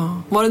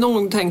 Ja. Var det någon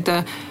som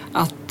tänkte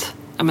att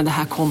men det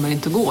här kommer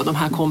inte gå, de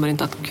här kommer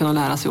inte att kunna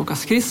lära sig åka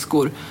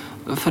skridskor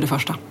för det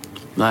första?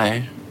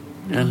 Nej,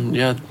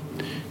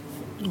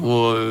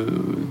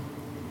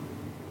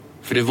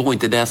 för det var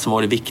inte det som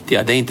var det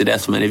viktiga. Det är inte det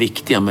som är det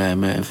viktiga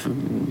med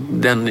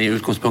den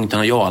utgångspunkten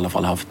har jag i alla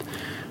fall haft.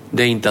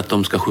 Det är inte att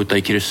de ska skjuta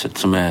i krysset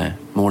som är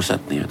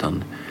målsättning,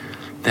 utan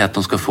det är att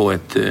de ska få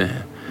ett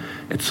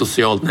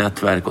socialt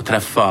nätverk och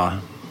träffa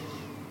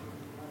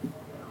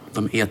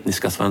de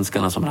etniska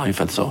svenskarna som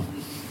Reinfeldt sa.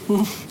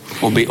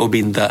 Och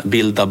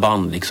bilda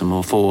band liksom,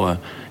 och få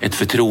ett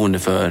förtroende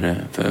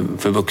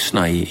för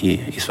vuxna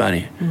i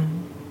Sverige.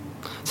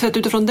 Sett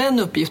utifrån den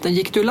uppgiften,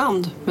 gick du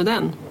land med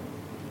den?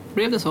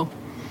 Blev det så?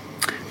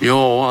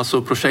 Ja,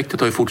 alltså projektet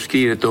har ju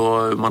fortskridit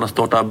och man har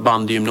startat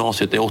bandy i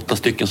gymnasiet. Det är 8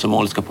 stycken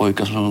somaliska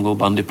pojkar som går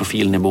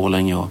bandyprofilen i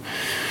Borlänge. Och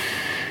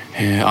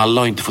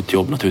Alla har inte fått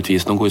jobb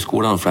naturligtvis. De går i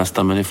skolan de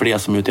flesta, men det är fler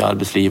som är ute i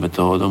arbetslivet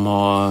och de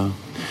har...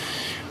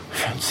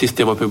 Sist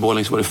jag var på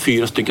Borlänge så var det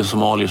 4 stycken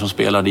somalier som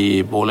spelade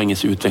i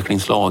Borlänges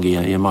utvecklingslag i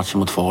en match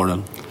mot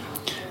Falun.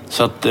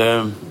 Så att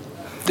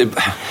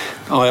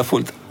jag får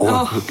lite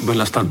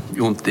nästan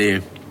ont.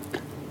 Det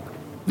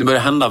börjar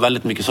hända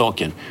väldigt mycket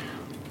saker.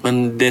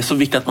 Men det är så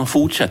viktigt att man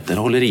fortsätter,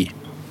 håller i.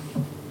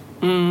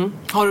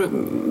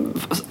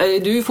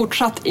 Är du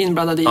fortsatt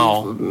inblandad i?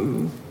 Ja,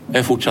 jag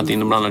är fortsatt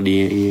inblandad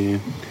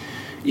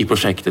i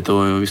projektet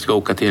och vi ska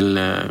åka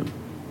till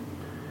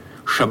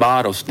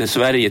Chabaros där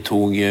Sverige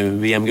tog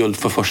VM-guld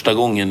för första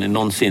gången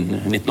någonsin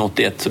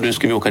 1981. Så nu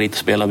ska vi åka dit och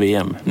spela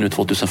VM nu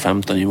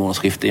 2015 i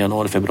månadsskiftet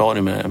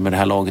januari-februari med det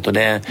här laget. Och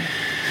det är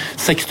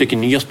 6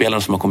 stycken nya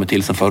spelare som har kommit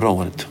till sedan förra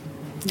året.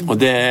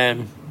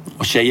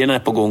 Och tjejerna är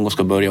på gång och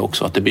ska börja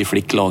också. Att det blir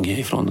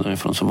flicklag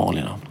från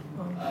somalierna.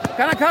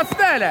 Kan han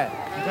kasta eller?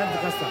 Han kan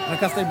inte kasta. Han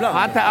kastar ibland.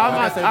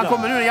 Han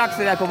kommer nu när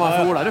Jackson där kommer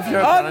han fola.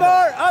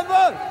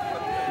 Allvar!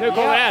 Nu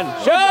kommer den.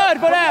 Kör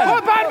på den!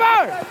 Hopp,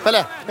 allvar!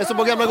 Pelle, det är som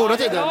på gamla goda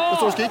tiden. Du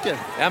står och skriker.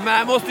 Ja, men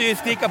jag måste ju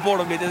skrika på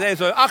dem lite. Det är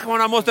så.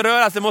 Achman måste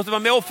röra sig, måste vara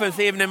mer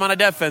offensiv när man är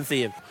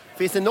defensiv.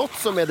 Finns det något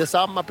som är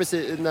detsamma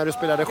precis när du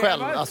spelade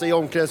själv? Alltså i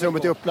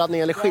omklädningsrummet, i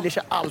uppladdning, eller skiljer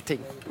sig allting?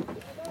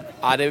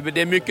 Ja,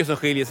 det är mycket som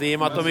skiljer sig i och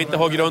med att de inte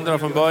har grunderna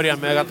från början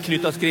med att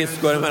knyta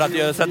skridskor, med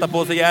att sätta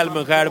på sig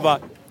hjälmen själva.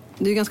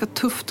 Det är ganska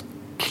tufft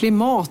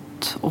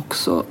klimat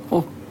också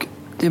och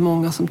det är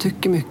många som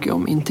tycker mycket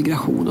om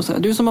integration och så.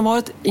 Du som har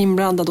varit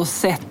inblandad och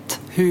sett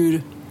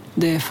hur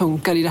det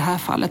funkar i det här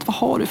fallet,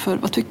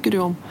 vad tycker du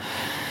om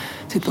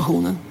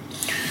situationen?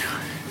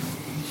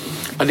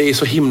 Ja, det är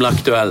så himla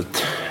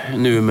aktuellt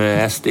nu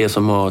med SD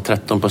som har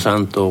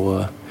 13%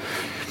 och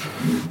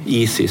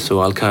ISIS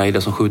och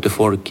Al-Qaida som skjuter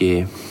folk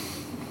i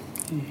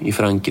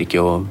Frankrike.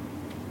 Och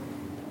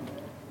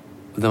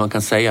det man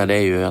kan säga det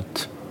är ju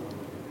att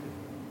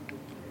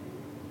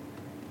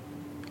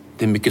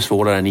det är mycket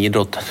svårare än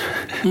idrotten.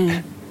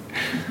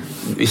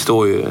 Vi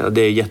står ju,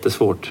 det är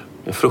jättesvårt.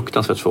 Det är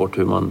fruktansvärt svårt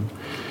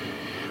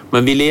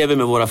men vi lever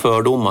med våra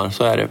fördomar,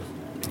 så är det.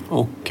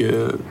 Och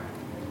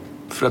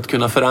för att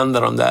kunna förändra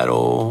dem där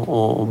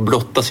och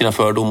blotta sina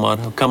fördomar.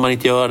 Kan man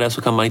inte göra det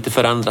så kan man inte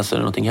förändra sig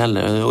eller någonting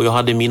heller. Och jag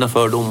hade mina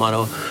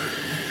fördomar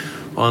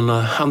och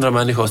andra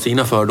människor har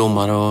sina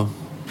fördomar. Och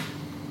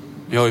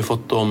jag har ju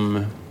fått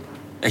dem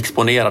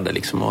exponerade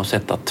liksom och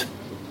sett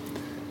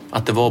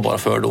att det var bara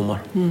fördomar.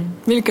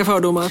 Vilka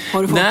fördomar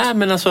har du fått? Nej,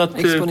 men alltså att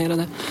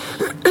exponerade?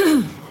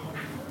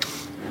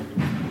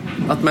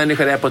 Att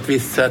människor är på ett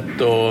visst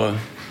sätt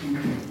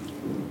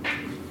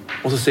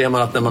och så ser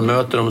man att när man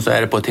möter dem så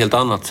är det på ett helt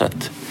annat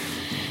sätt.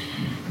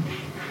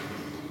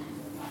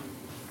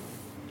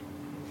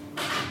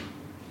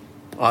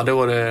 Ja, det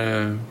var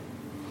det.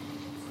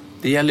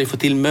 Det gäller ju att få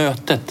till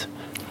mötet.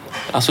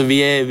 Alltså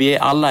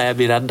alla är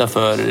rädda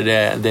för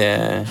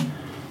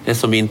det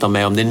som vi inte har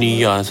med om det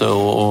nya. Alltså,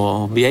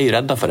 och vi är ju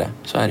rädda för det,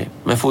 så är det.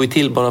 Men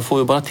får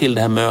vi bara till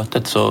det här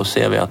mötet så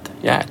ser vi att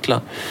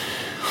jäkla.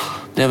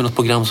 Det är väl något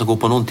program som går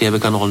på någon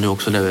tv-kanal nu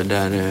också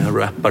där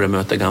rappare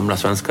möter gamla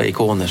svenska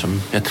ikoner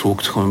som jag tror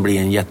också kommer bli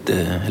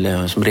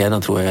eller som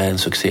redan tror jag är en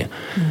succé.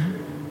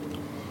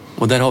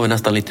 Och där har vi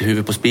nästan lite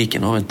huvud på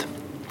spiken, har vi inte?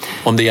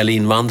 Om det gäller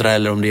invandrare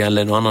eller om det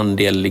gäller någon annan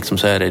del liksom,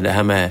 så är det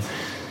här med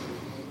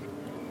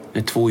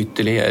två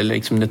ytterligare,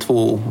 liksom det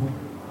två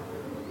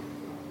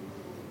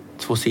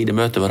sidor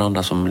möter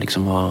varandra som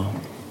liksom har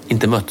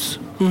inte mötts.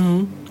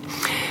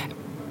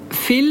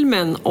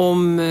 Filmen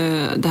om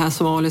det här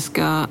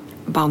somaliska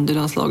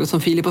bandylandslaget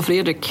som Filip och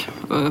Fredrik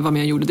var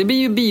med och gjorde. Det blir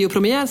ju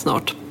biopremiär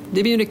snart.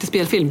 Det blir ju en riktig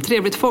spelfilm.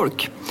 Trevligt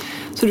folk.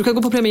 Så du kan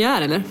gå på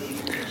premiär, eller?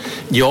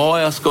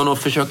 Ja, jag ska nog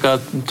försöka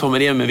ta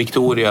med det med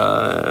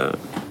Victoria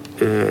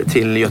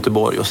till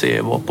Göteborg och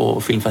vara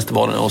på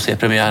filmfestivalen och se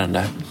premiären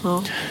där.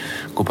 Ja.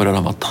 Gå på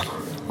röda mattan.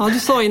 Ja, du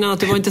sa innan att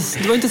du var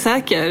inte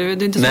säker. Du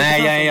är inte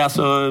Nej, jag är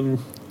alltså...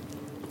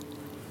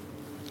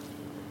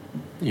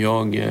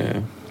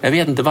 Jag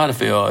vet inte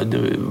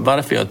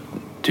varför jag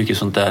tycker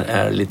sånt där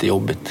är lite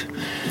jobbigt.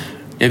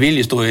 Jag vill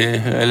ju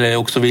eller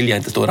också vill jag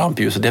inte stå i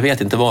rampljuset. Jag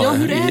vet inte vad. Ja,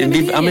 hur är det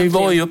med det? Vi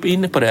var ju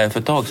inne på det för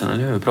ett tag sedan,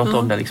 eller hur? Vi pratade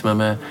om det liksom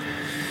med...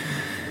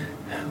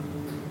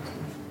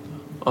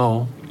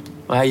 Ja.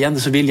 Och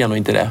egentligen så vill jag nog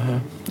inte det.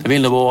 Jag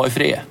vill nog vara i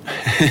fred.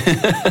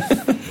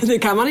 Det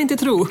kan man inte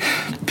tro.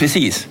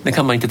 Precis, det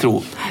kan man inte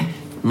tro.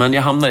 Men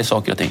jag hamnar i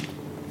saker och ting.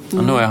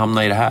 Och nu har jag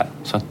hamnat i det här.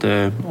 Så att,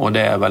 och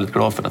det är jag väldigt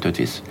glad för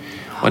naturligtvis.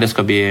 Och det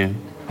ska bli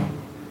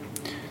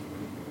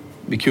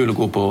kul att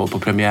gå på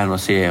premiären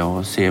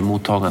och se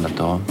mottagandet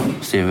och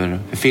se hur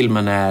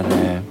filmen är.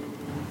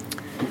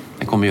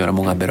 Det kommer göra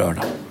många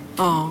berörda.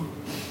 Ja.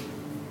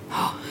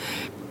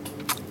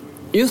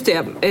 Just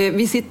det,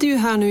 vi sitter ju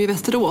här nu i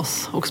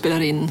Västerås och spelar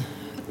in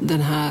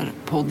den här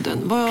podden.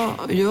 Vad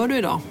gör du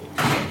idag?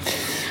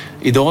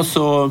 Idag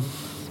så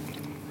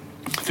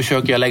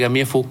försöker jag lägga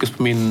mer fokus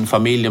på min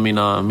familj och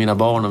mina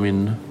barn och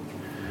min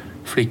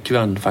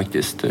flickvän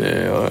faktiskt.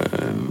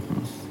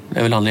 Det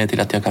är väl anledningen till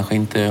att jag kanske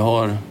inte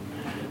har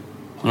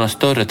några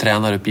större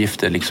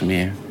tränaruppgifter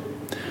liksom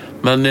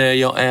Men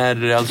jag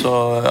är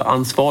alltså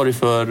ansvarig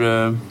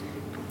för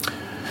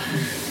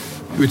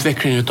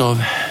utvecklingen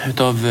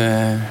utav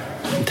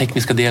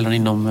tekniska delen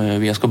inom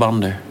VSK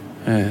bandy.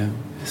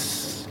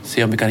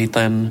 Se om vi kan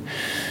hitta en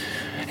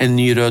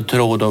ny röd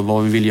tråd av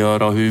vad vi vill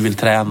göra, hur vi vill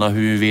träna,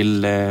 hur vi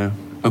vill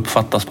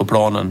uppfattas på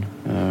planen.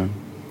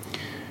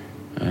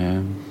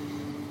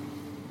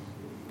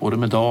 Både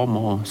med dam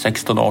och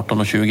 16, 18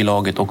 och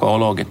 20-laget och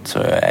A-laget så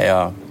är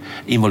jag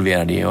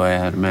involverad i och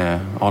är med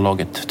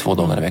A-laget 2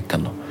 dagar i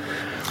veckan. Då.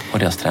 Och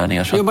deras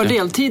träningar. Så jobbar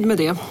deltid med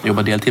det?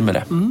 Jobbar deltid med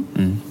det.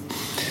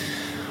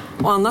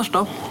 Och annars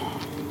då?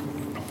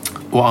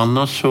 Och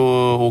annars så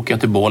åker jag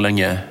till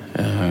Borlänge.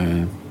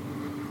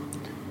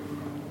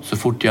 Så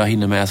fort jag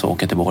hinner med så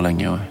åker jag till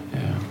Borlänge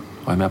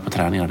och är med på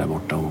träningar där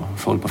borta och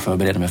får på att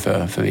förbereda mig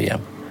för VM.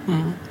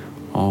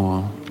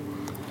 Och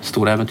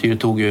stora äventyr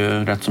tog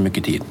ju rätt så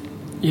mycket tid.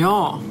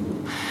 Ja,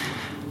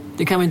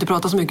 det kan vi inte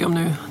prata så mycket om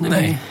nu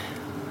när vi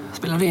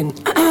spelar in.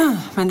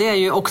 Men det är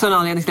ju också en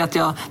anledning till att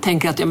jag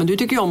tänker att men du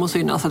tycker ju om att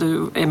synas, att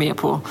du är med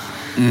på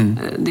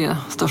det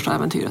största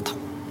äventyret.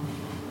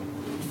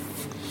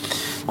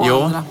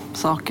 Och andra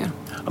saker.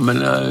 Ja,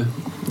 men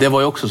det var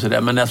ju också så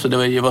där. Men alltså,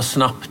 det var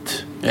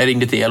snabbt. Jag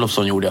ringde till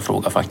Elofsson, gjorde jag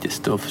fråga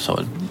faktiskt. Och sa,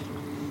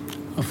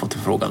 jag har fått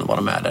frågan att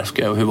vara med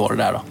där. Hur var det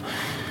där då?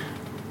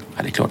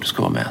 Ja, det är klart du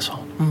ska vara med, så.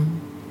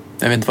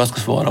 Jag vet inte vad jag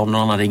ska svara om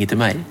någon annan ringer till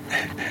mig.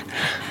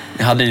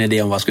 Jag hade en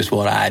idé om vad jag skulle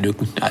svara. Nej,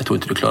 jag tror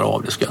inte du klarar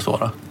av det, ska jag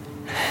svara.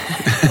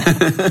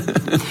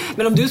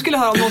 Men om du skulle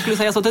höra, om någon skulle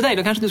säga så till dig,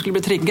 då kanske du skulle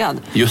bli triggad.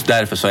 Just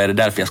därför så är det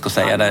därför jag ska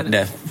säga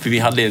det. För vi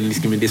hade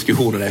liksom en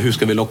diskussion där.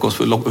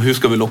 Hur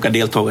ska vi locka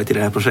deltagare till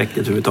det här projektet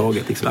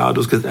överhuvudtaget? Liksom. Ja,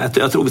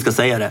 jag tror vi ska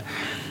säga det.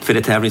 För det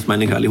är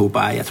tävlingsmänniskor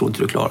allihopa. Nej, jag tror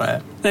inte du klarar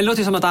det. Det låter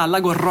ju som att alla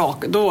går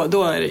rakt.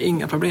 Då är det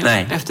inga problem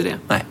efter det.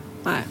 Nej.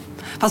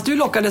 Fast du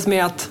lockades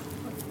med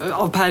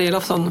av Per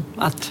Elofsson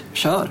att du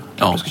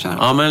ska köra.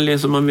 Ja, men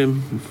liksom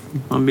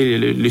man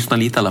vill lyssna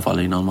lite i alla fall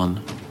innan man...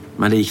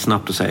 Men det gick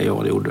snabbt att säga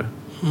det gjorde.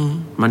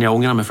 Men jag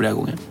ångrar mig flera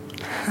gånger.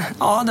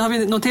 Ja, det har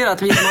vi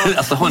noterat. Vi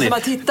som har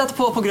tittat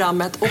på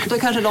programmet. Och då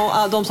kanske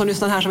de som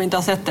lyssnar här som inte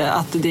har sett det,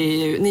 att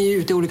ni är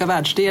ute i olika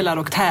världsdelar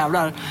och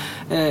tävlar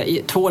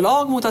i 2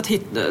 lag mot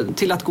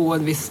till att gå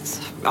en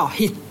viss...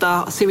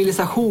 hitta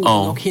civilisation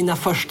och hinna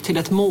först till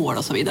ett mål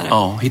och så vidare.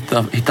 Ja,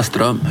 hitta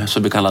ström. Så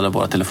vi kallar det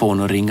bara telefon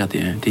och ringa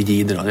till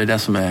Gidra. Det är det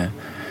som är...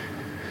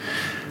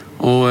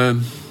 Och...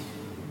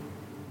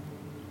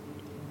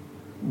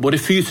 både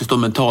fysiskt och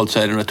mentalt så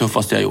är det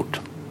tuffaste jag har gjort.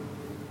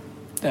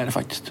 Det är det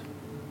faktiskt.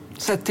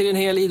 Sett till en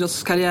hel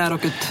idrottskarriär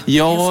och ett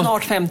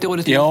snart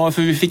 50-årigt liv. Ja,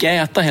 för vi fick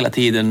äta hela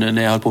tiden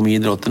när jag höll på med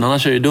idrotten.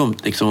 Annars är det dumt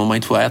liksom, om man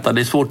inte får äta.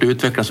 Det är svårt att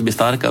utvecklas och bli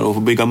starkare och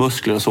få bygga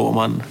muskler och så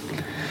om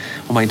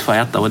man inte får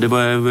äta. Och det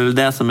var väl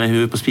det som är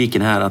huvudet på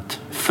spiken här. Att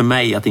för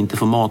mig att inte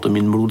få mat och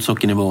min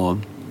blodsockernivå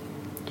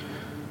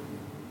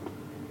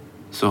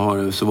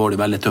så var det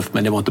väldigt tufft.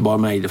 Men det var inte bara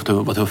mig, det var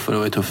tufft, det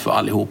var tufft för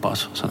allihopa.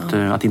 Alltså. Så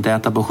att inte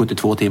äta på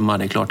 72 timmar,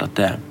 det är klart att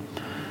det...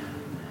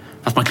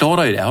 Fast man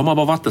klarar ju det. Har man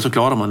bara vatten så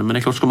klarar man det. Men det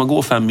är klart, ska man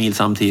gå 5 mil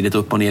samtidigt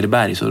upp och ner i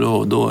berg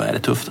så då är det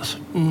tufft. Alltså.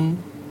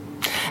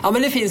 Ja,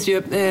 men det finns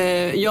ju...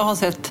 jag har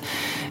sett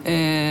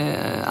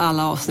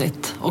alla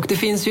avsnitt. Och det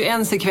finns ju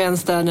en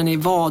sekvens där när ni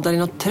vadar i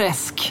något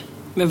träsk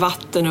med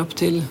vatten upp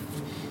till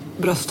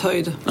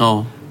brösthöjd.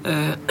 Ja.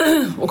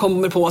 Och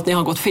kommer på att ni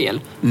har gått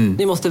fel.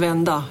 Ni måste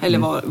vända, eller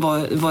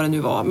vad det nu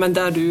var. Men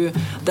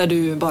där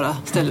du bara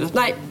ställer upp.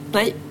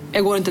 Nej,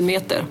 jag går inte en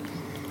meter.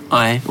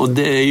 Nej, och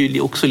det är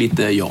ju också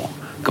lite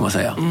kan man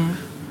säga.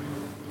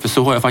 För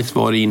så har jag faktiskt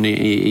varit inne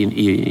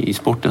i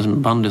sporten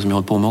som bandet som jag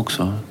hållit på med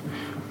också.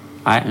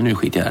 Nej, nu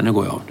skiter jag där, nu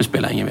går jag. Nu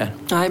spelar jag ingen mer.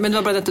 Nej, men det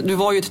var bara att du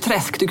var ju ett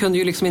träsk. Du kunde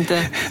ju liksom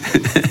inte...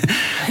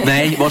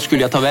 Nej, var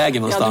skulle jag ta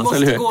vägen någonstans? Du måste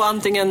eller hur? gå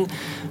antingen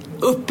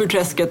upp ur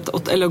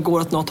träsket eller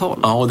gå åt något håll.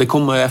 Ja, och det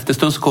kommer efter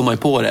stund så kommer jag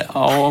på det.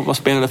 Ja, vad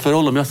spelar det för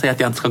roll om jag säger att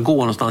jag inte ska gå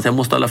någonstans? Jag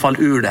måste i alla fall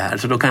ur det här,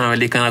 så då kan jag väl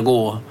lika gärna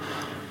gå.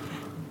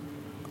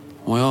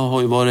 Och jag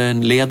har ju varit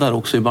en ledare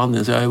också i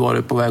banden, så jag har ju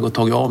varit på väg att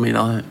ta av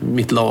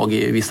mitt lag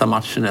i vissa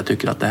matcher när jag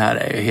tycker att det här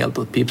är helt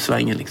åt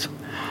pipsvängen liksom.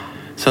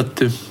 Så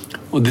att,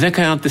 och det där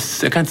kan jag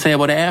kan inte säga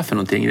vad det är för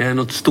någonting. Det är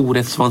något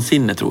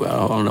storhetsvansinne tror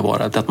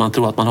jag. Att man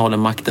tror att man har den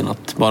makten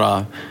att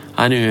bara,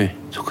 nu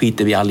så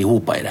skiter vi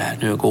allihopa i det här.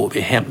 Nu går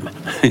vi hem.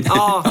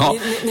 Ja,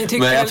 ni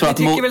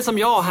tycker väl som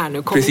jag här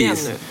nu. Kom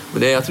precis. Igen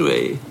nu. Jag tror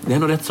det är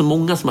nog rätt så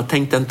många som har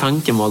tänkt den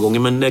tanken många gånger.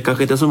 Men det är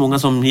kanske inte så många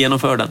som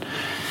genomför den.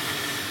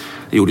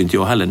 Det gjorde inte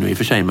jag heller nu i och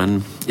för sig.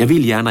 Men jag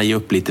vill gärna ge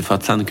upp lite för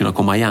att sen kunna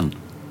komma igen.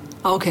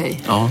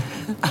 Okej. Ja.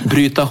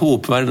 Bryta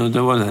ihop. Det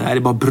är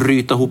bara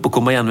bryta ihop och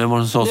komma igen. Vem var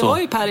det som sa så? Det var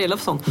ju Per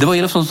Elofsson. Det var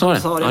Elofsson som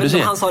sa det? Ja, du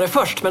ser. Han sa det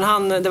först,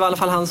 men det var i alla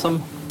fall han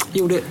som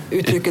gjorde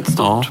uttrycket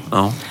stort.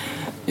 Ja.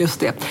 Just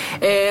det.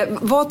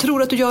 Vad tror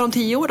du att du gör om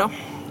 10 år då?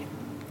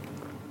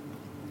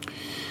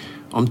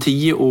 Om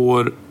 10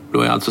 år, då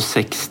är jag alltså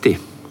 60.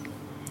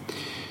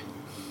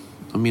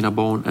 Och mina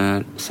barn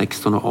är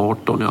 16 och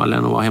 18. Jag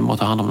lär nog vara hemma och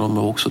ta hand om dem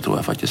också, tror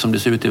jag faktiskt. Som det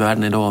ser ut i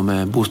världen idag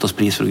med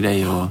bostadspriser och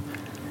grejer och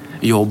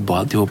jobb och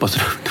alltihopa. Så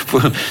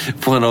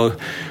får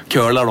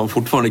jag nog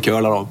fortfarande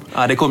curla dem.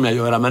 Ja, det kommer jag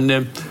göra.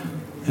 Men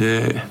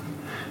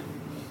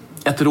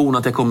Jag tror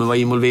att jag kommer vara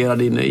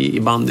involverad i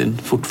bandyn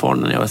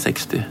fortfarande när jag är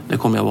 60. Det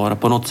kommer jag vara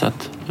på något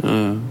sätt.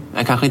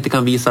 Jag kanske inte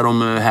kan visa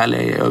dem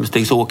härlig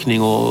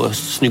överstegsåkning och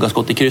snygga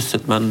skott i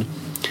krysset, men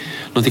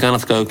någonting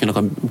annat ska jag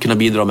kunna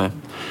bidra med.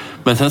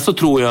 Men sen så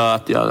tror jag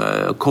att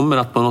jag kommer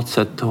att på något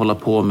sätt hålla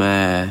på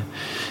med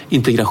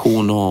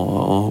integration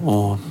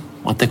och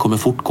att det kommer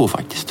fortgå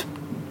faktiskt.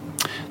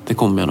 Det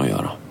kommer jag nog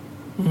göra.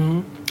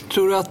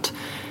 Tror du att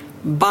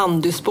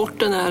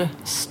bandysporten är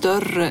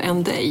större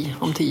än dig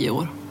om 10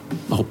 år?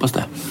 Jag hoppas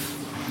det.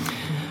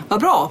 Vad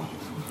bra.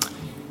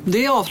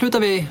 Det avslutar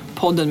vi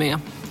podden med.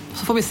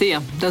 Så får vi se.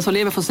 Den som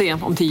lever får se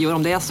om 10 år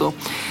om det är så.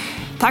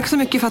 Tack så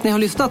mycket för att ni har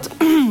lyssnat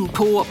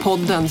på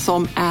podden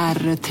som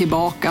är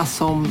tillbaka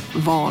som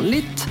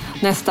vanligt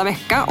nästa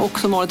vecka. Och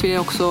som vanligt vill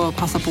jag också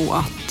passa på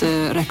att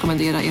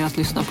rekommendera er att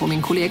lyssna på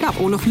min kollega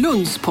Olof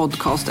Lunds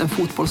podcast. En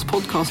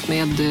fotbollspodcast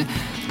med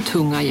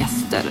tunga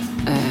gäster.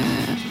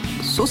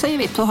 Så säger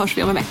vi, så hörs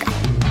vi om en vecka.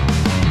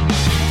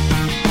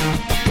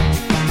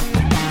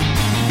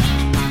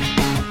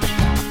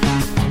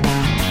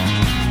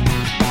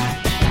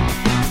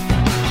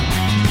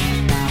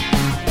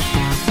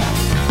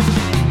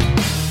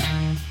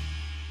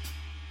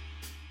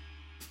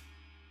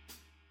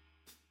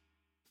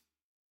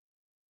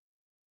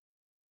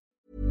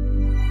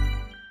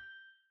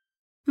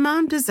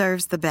 Mom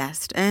deserves the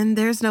best, and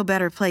there's no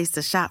better place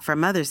to shop for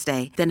Mother's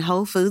Day than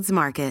Whole Foods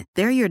Market.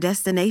 They're your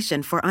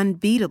destination for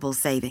unbeatable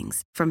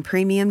savings, from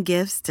premium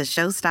gifts to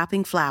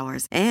show-stopping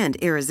flowers and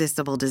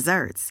irresistible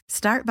desserts.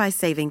 Start by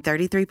saving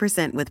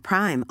 33% with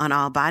Prime on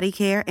all body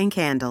care and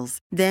candles.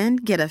 Then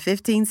get a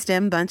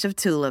 15-stem bunch of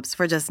tulips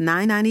for just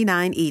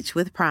 $9.99 each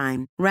with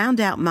Prime.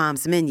 Round out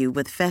Mom's menu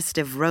with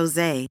festive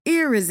rosé,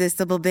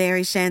 irresistible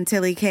berry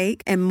chantilly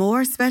cake, and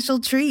more special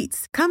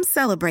treats. Come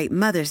celebrate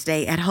Mother's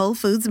Day at Whole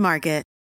Foods Market.